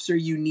as an officer,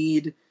 you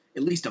need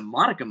at least a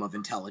modicum of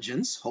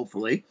intelligence,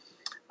 hopefully.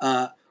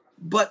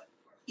 But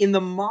in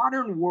the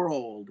modern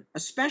world,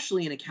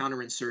 especially in a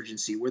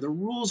counterinsurgency where the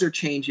rules are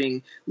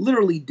changing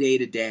literally day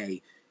to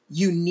day,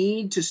 you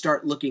need to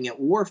start looking at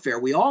warfare.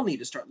 We all need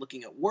to start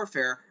looking at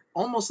warfare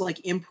almost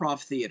like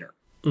improv theater.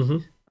 Mm-hmm.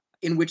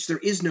 In which there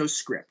is no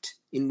script,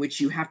 in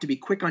which you have to be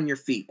quick on your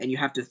feet and you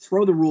have to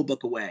throw the rule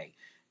book away.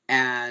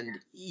 And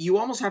you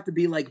almost have to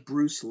be like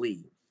Bruce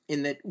Lee,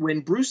 in that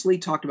when Bruce Lee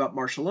talked about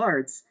martial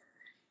arts,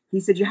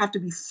 he said you have to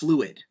be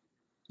fluid.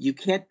 You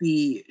can't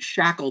be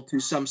shackled to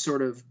some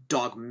sort of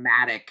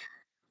dogmatic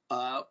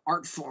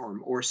art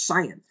form or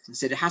science. He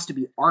said it has to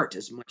be art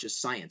as much as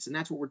science. And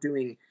that's what we're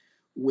doing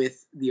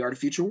with the Art of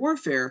Future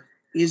Warfare,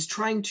 is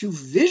trying to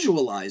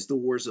visualize the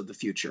wars of the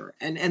future.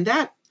 And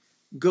that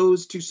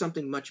goes to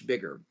something much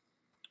bigger,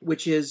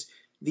 which is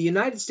the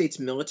United States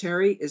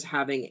military is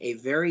having a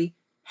very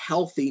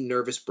healthy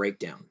nervous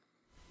breakdown,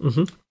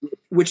 mm-hmm.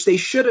 which they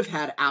should have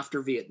had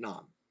after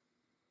Vietnam.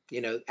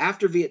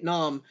 After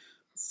Vietnam,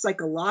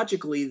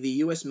 psychologically, the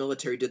U.S.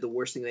 military did the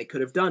worst thing they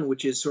could have done,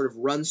 which is sort of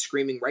run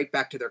screaming right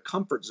back to their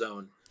comfort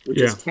zone,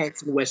 which is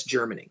tanks in West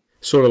Germany.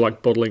 Sort of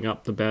like bottling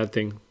up the bad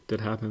thing that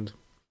happened.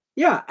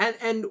 Yeah,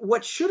 and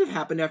what should have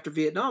happened after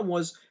Vietnam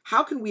was,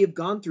 how can we have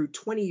gone through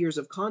 20 years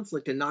of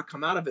conflict and not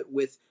come out of it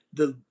with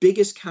the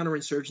biggest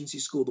counterinsurgency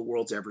school the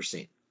world's ever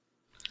seen?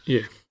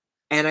 Yeah.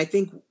 And I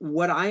think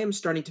what I am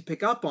starting to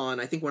pick up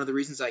on, I think one of the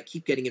reasons I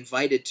keep getting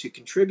invited to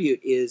contribute,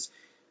 is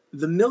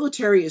the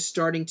military is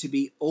starting to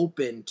be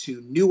open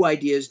to new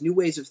ideas, new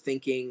ways of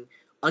thinking,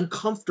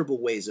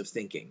 uncomfortable ways of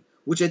thinking,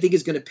 which I think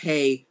is going to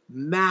pay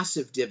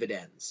massive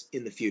dividends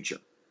in the future.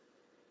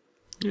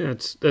 Yeah,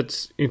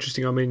 that's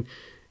interesting. I mean,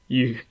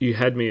 you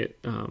had me at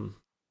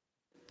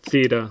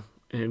theatre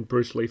and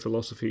Bruce Lee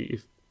philosophy.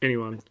 If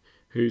anyone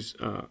who's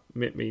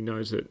met me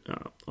knows that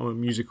I'm a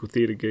musical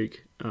theatre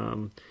geek,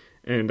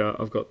 and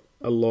I've got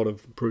a lot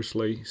of Bruce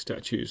Lee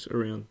statues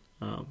around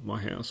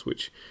my house,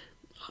 which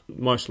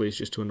mostly is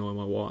just to annoy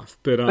my wife.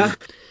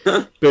 But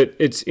but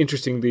it's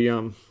interesting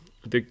the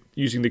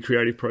using the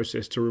creative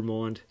process to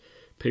remind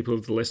people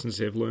of the lessons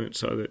they've learnt,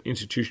 so that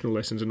institutional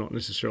lessons are not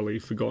necessarily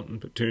forgotten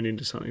but turned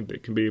into something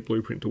that can be a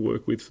blueprint to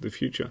work with for the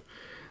future.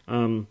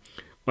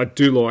 I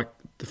do like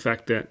the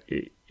fact that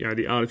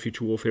the Art of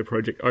Future Warfare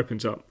project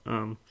opens up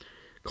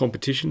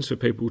competitions for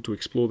people to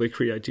explore their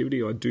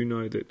creativity. I do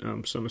know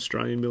that some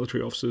Australian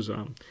military officers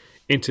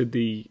entered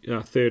the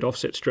third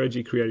offset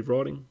strategy creative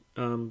writing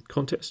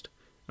contest.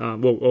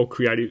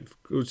 Creative.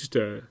 It was just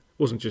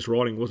wasn't just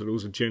writing, was it? It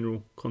was a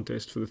general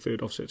contest for the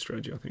third offset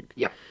strategy, I think.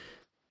 Yeah.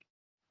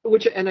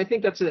 And I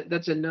think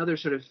that's another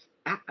sort of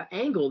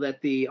angle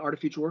that the Art of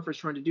Future Warfare is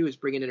trying to do, is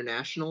bring an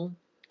international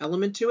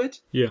element to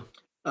it. Yeah.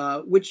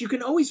 Which you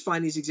can always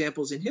find these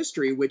examples in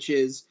history, which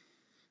is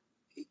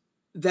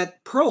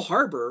that Pearl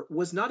Harbor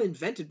was not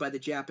invented by the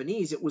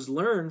Japanese. It was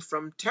learned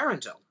from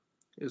Taranto.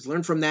 It was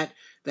learned from that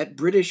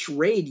British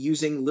raid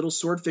using little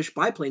swordfish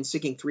biplanes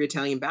sinking 3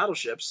 Italian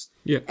battleships.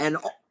 Yeah. And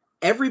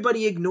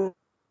everybody ignored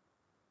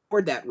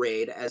that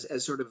raid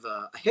as sort of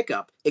a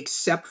hiccup,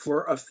 except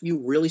for a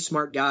few really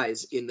smart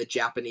guys in the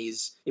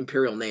Japanese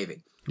Imperial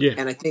Navy. Yeah.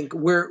 And I think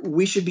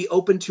we should be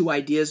open to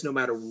ideas no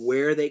matter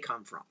where they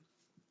come from.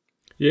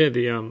 Yeah,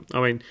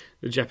 the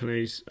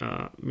Japanese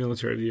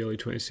military of the early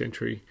 20th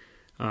century,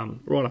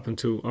 right up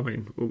until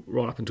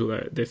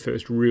their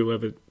first real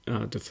ever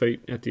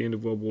defeat at the end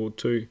of World War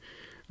II,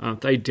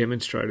 they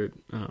demonstrated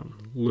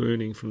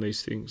learning from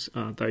these things.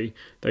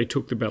 They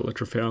took the Battle of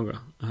Trafalgar,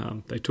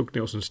 they took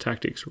Nelson's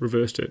tactics,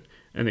 reversed it,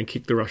 and then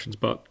kicked the Russians'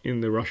 butt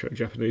in the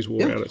Russia-Japanese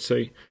war out at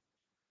sea.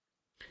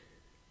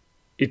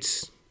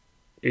 It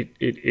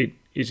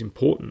is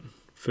important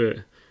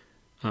for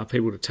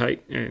people to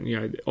take,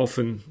 and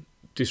often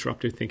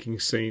disruptive thinking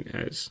is seen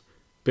as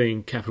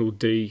being capital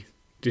D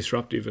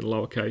disruptive and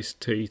lowercase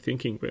t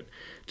thinking, but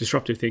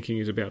disruptive thinking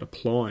is about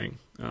applying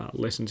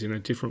lessons in a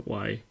different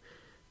way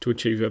to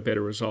achieve a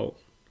better result,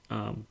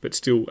 but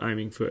still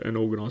aiming for an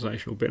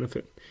organisational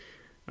benefit,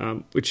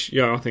 which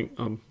I think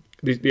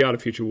the Art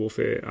of Future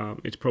Warfare,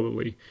 it's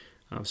probably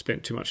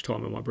spent too much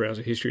time on my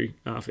browser history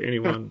for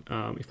anyone.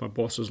 If my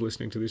boss is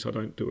listening to this, I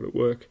don't do it at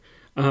work.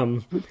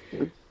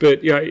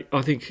 But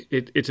I think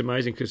it's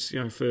amazing because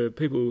for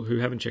people who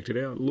haven't checked it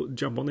out,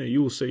 jump on there.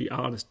 You will see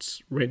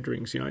artists'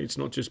 renderings. It's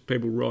not just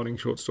people writing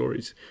short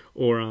stories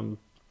or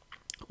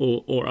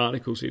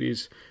articles. It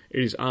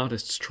is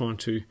artists trying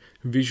to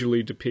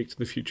visually depict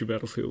the future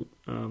battlefield.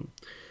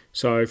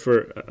 So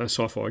for a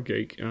sci-fi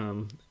geek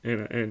and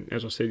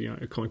as I said,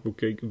 a comic book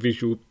geek,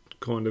 visual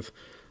kind of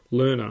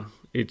learner,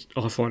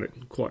 I find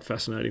it quite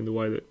fascinating the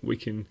way that we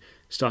can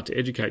start to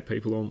educate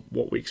people on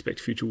what we expect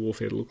future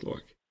warfare to look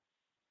like.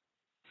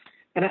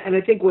 And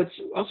I think what's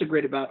also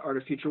great about Art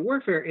of Future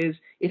Warfare is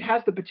it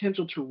has the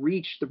potential to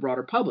reach the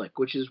broader public,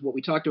 which is what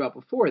we talked about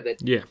before, that,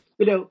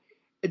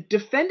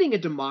 defending a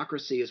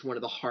democracy is one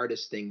of the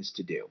hardest things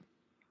to do.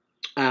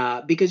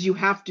 Because you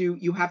have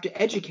to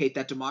educate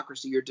that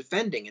democracy you're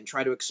defending and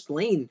try to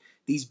explain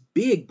these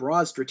big,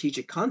 broad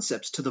strategic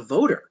concepts to the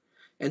voter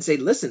and say,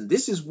 listen,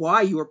 this is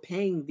why you are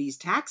paying these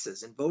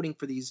taxes and voting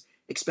for these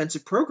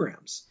expensive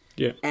programs.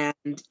 Yeah.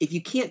 And if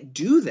you can't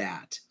do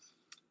that,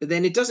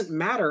 then it doesn't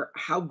matter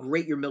how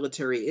great your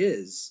military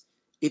is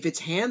if its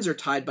hands are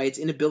tied by its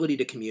inability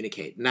to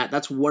communicate. And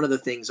that's one of the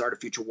things Art of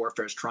Future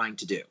Warfare is trying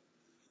to do.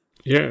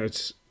 Yeah,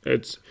 it's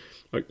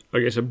I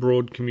guess a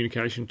broad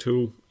communication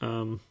tool.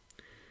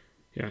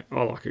 Yeah,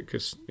 I like it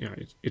because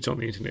it's on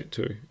the internet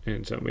too,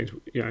 and so it means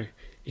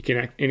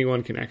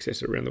anyone can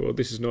access it around the world.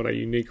 This is not a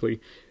uniquely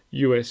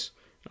US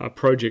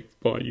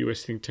project by a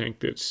US think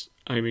tank that's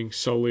aiming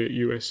solely at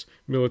US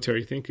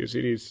military thinkers.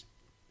 It is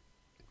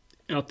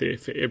out there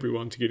for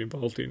everyone to get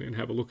involved in and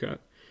have a look at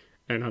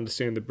and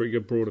understand the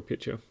bigger, broader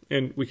picture,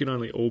 and we can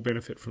only all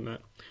benefit from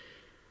that.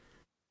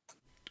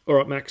 All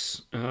right,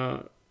 Max,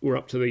 we're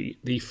up to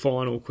the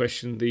final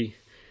question, the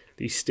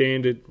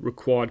standard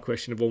required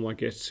question of all my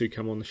guests who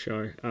come on the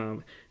show.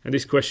 And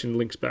this question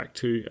links back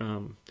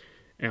to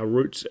our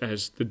roots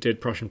as the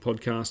Dead Prussian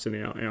podcast and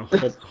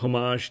our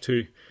homage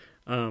to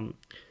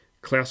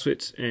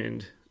Clausewitz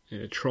and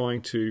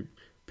trying to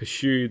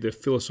pursue the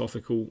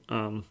philosophical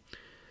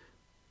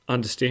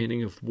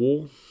understanding of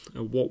war,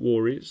 what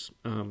war is.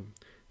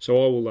 So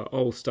I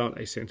will start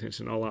a sentence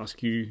and I'll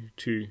ask you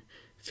to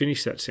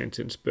finish that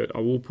sentence, but I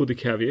will put the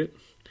caveat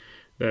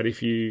that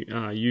if you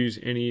use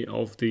any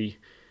of the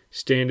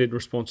standard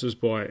responses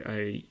by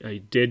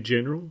a dead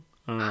general,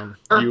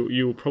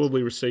 you will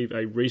probably receive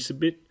a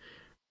resubmit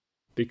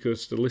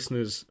because the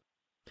listeners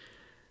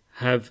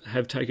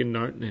have taken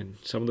note, and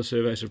some of the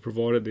surveys have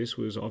provided this,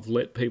 was I've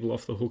let people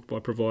off the hook by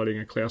providing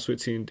a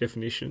Clausewitzian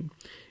definition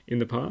in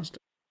the past.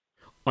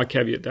 I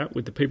caveat that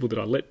with the people that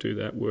I let do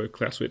that were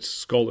Clausewitz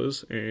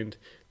scholars, and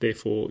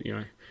therefore,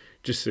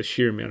 just the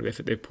sheer amount of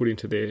effort they've put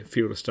into their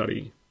field of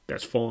study,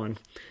 that's fine.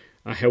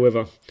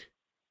 However,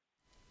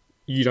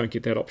 you don't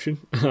get that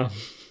option.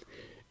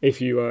 If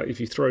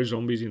you throw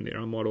zombies in there,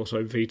 I might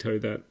also veto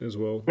that as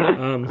well.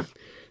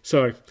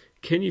 So,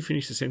 can you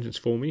finish the sentence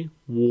for me?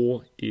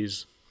 War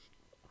is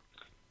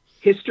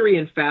history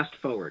and fast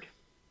forward.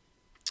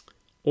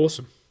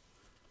 Awesome.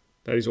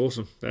 That is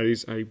awesome. That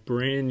is a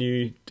brand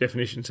new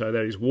definition. So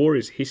that is war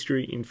is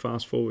history in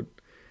fast forward.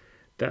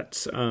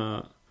 That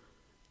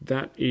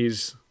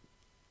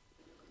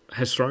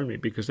has thrown me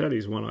because that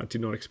is one I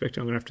did not expect.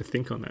 I'm going to have to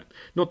think on that.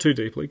 Not too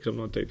deeply because I'm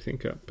not a deep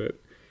thinker, but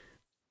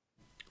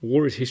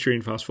war is history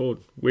in fast forward,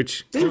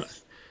 which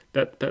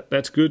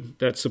that's good.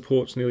 That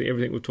supports nearly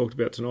everything we've talked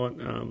about tonight.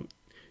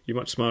 You're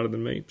much smarter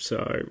than me,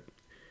 so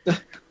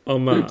I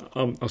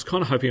was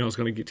kind of hoping I was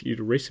going to get you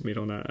to resubmit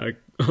on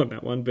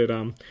that one, but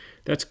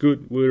that's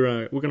good.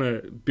 We're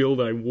going to build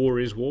a war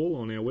is wall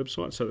on our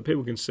website so that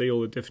people can see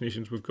all the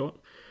definitions we've got.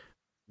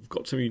 We've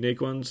got some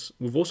unique ones.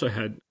 We've also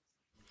had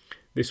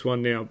this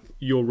one now,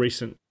 your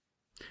recent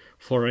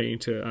foray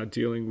into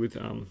dealing with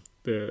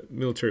the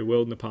military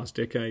world in the past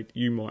decade.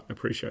 You might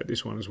appreciate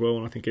this one as well,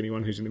 and I think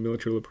anyone who's in the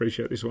military will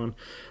appreciate this one.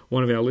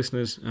 One of our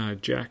listeners,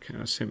 Jack,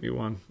 sent me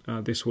one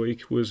this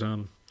week, was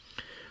a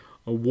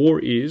war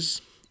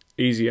is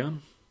easier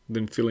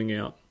than filling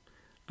out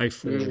a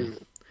form.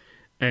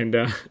 And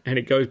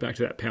it goes back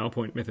to that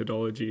PowerPoint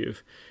methodology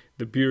of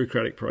the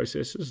bureaucratic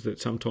processes that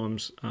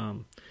sometimes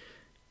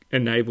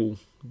enable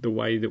the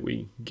way that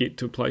we get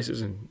to places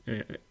and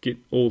get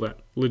all that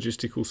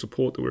logistical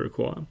support that we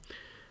require.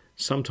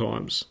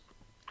 Sometimes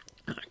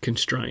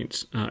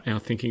constraints our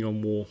thinking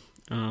on war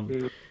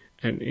and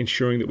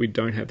ensuring that we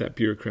don't have that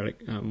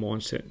bureaucratic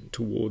mindset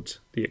towards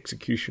the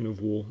execution of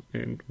war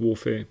and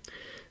warfare.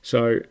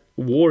 So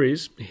war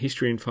is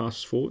history in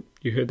fast forward.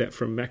 You heard that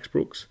from Max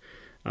Brooks.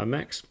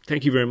 Max,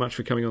 thank you very much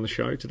for coming on the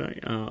show today.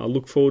 I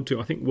look forward to,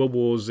 I think World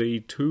War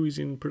Z 2 is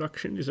in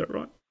production, is that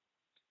right?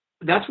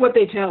 That's what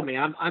they tell me.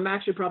 I'm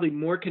actually probably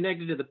more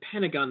connected to the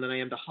Pentagon than I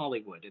am to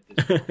Hollywood at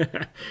this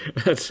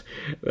point.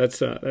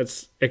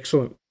 That's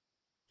excellent.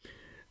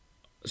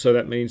 So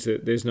that means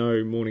that there's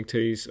no morning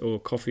teas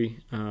or coffee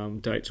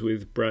dates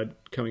with Brad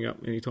coming up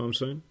anytime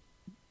soon?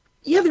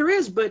 Yeah, there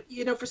is, but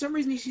for some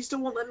reason he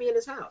still won't let me in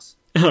his house.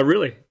 Oh,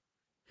 really?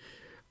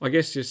 I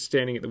guess just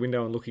standing at the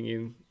window and looking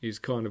in is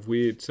kind of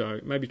weird.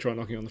 So maybe try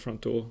knocking on the front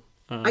door.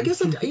 I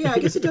guess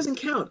it doesn't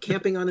count.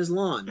 Camping on his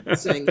lawn,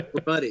 saying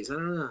we're buddies. I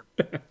don't know.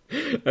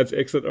 That's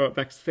excellent. All right,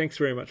 Max, thanks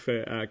very much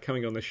for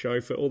coming on the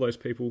show. For all those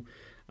people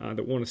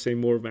that want to see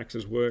more of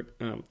Max's work,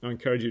 I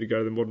encourage you to go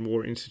to the Modern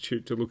War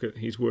Institute to look at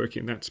his work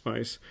in that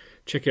space.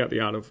 Check out the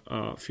Art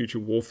of Future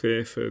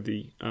Warfare for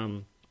the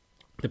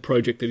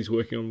project that he's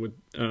working on with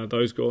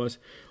those guys.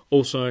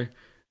 Also,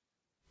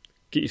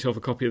 get yourself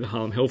a copy of the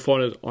Harlem Hell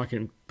Fighters. I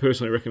can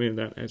personally recommend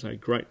that as a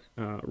great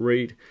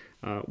read.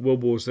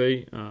 World War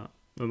Z,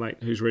 my mate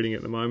who's reading it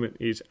at the moment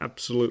is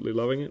absolutely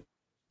loving it.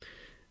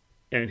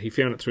 And he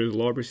found it through the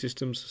library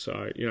systems,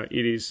 so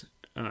it is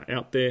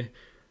out there.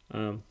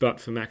 But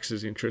for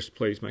Max's interest,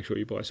 please make sure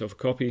you buy yourself a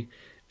copy.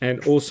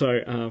 And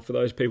also, for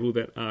those people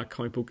that are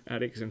comic book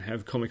addicts and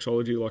have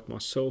comiXology like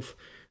myself,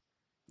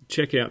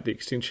 check out the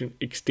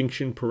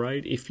Extinction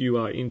Parade if you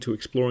are into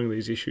exploring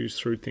these issues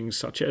through things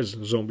such as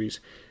zombies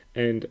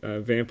and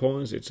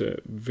vampires. It's a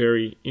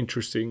very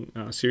interesting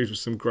series with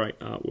some great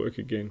artwork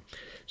again.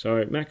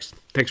 So, Max,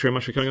 thanks very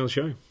much for coming on the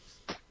show.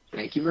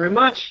 Thank you very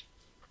much.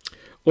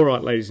 All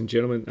right, ladies and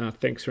gentlemen,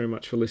 thanks very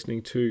much for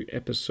listening to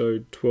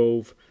episode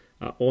 12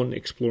 on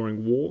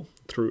exploring war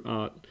through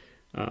art.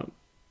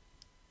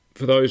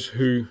 For those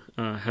who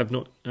have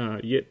not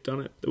yet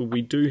done it,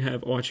 we do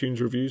have iTunes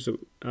reviews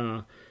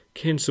that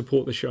can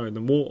support the show. The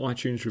more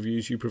iTunes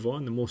reviews you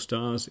provide, the more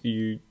stars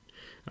you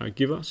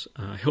give us,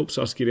 helps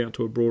us get out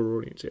to a broader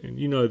audience. And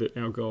you know that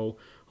our goal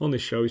on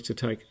this show is to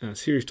take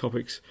serious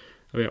topics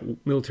about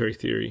military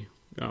theory,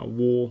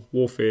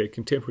 warfare,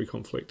 contemporary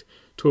conflict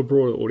to a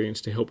broader audience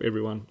to help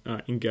everyone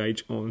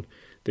engage on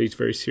these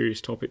very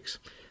serious topics.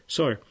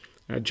 So,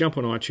 jump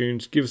on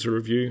iTunes, give us a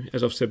review.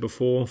 As I've said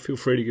before, feel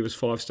free to give us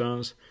 5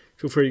 stars.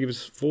 Feel free to give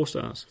us 4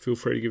 stars. Feel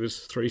free to give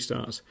us 3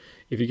 stars.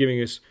 If you're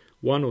giving us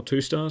 1 or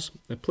 2 stars,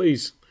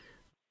 please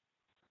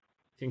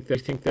think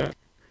that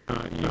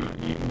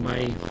you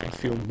may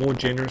feel more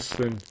generous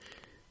than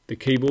the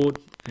keyboard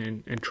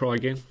and try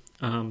again.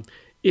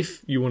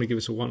 If you want to give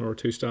us a 1 or a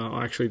 2 star,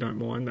 I actually don't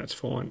mind. That's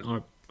fine.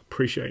 I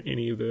appreciate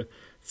any of the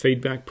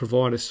feedback.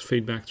 Provide us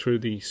feedback through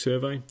the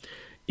survey.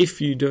 If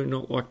you do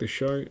not like the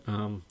show,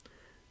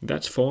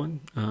 that's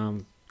fine.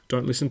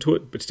 Don't listen to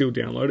it, but still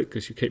download it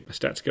because you keep my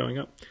stats going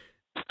up.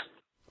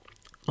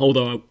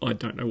 Although I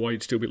don't know why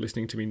you'd still be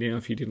listening to me now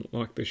if you didn't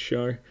like the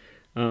show.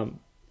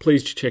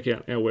 Please check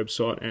out our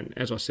website, and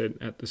as I said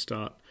at the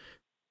start,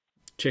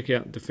 check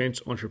out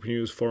Defence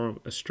Entrepreneurs Forum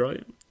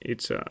Australia.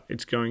 It's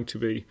going to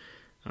be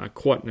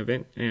quite an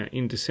event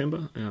in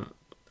December,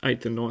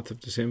 8th and 9th of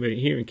December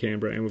here in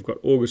Canberra, and we've got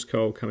August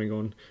Cole coming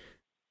on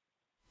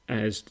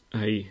as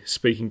a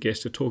speaking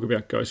guest to talk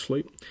about Ghost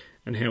Fleet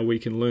and how we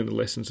can learn the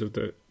lessons of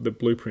the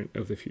blueprint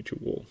of the future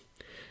war.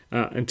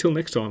 Until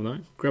next time,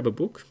 though, grab a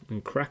book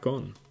and crack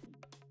on.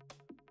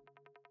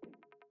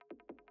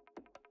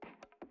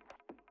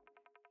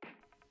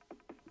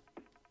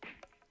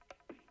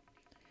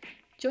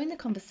 Join the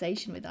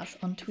conversation with us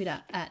on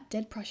Twitter at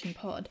Dead Prussian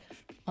Pod,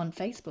 on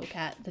Facebook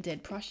at The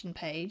Dead Prussian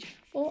page,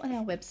 or on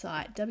our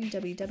website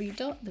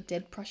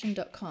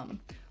www.thedeadprussian.com.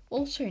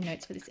 All show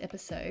notes for this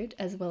episode,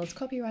 as well as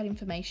copyright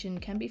information,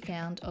 can be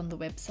found on the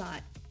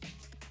website.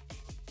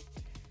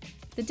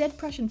 The Dead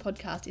Prussian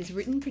podcast is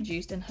written,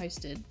 produced and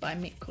hosted by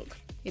Mick Cook.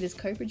 It is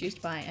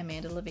co-produced by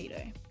Amanda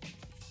Levito.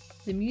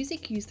 The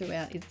music used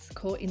throughout is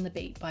Caught in the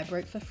Beat by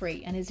Broke for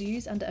Free and is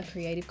used under a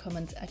Creative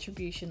Commons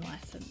Attribution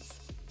license.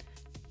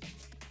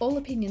 All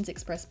opinions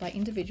expressed by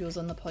individuals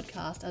on the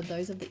podcast are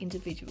those of the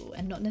individual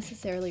and not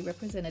necessarily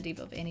representative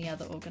of any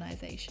other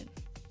organisation.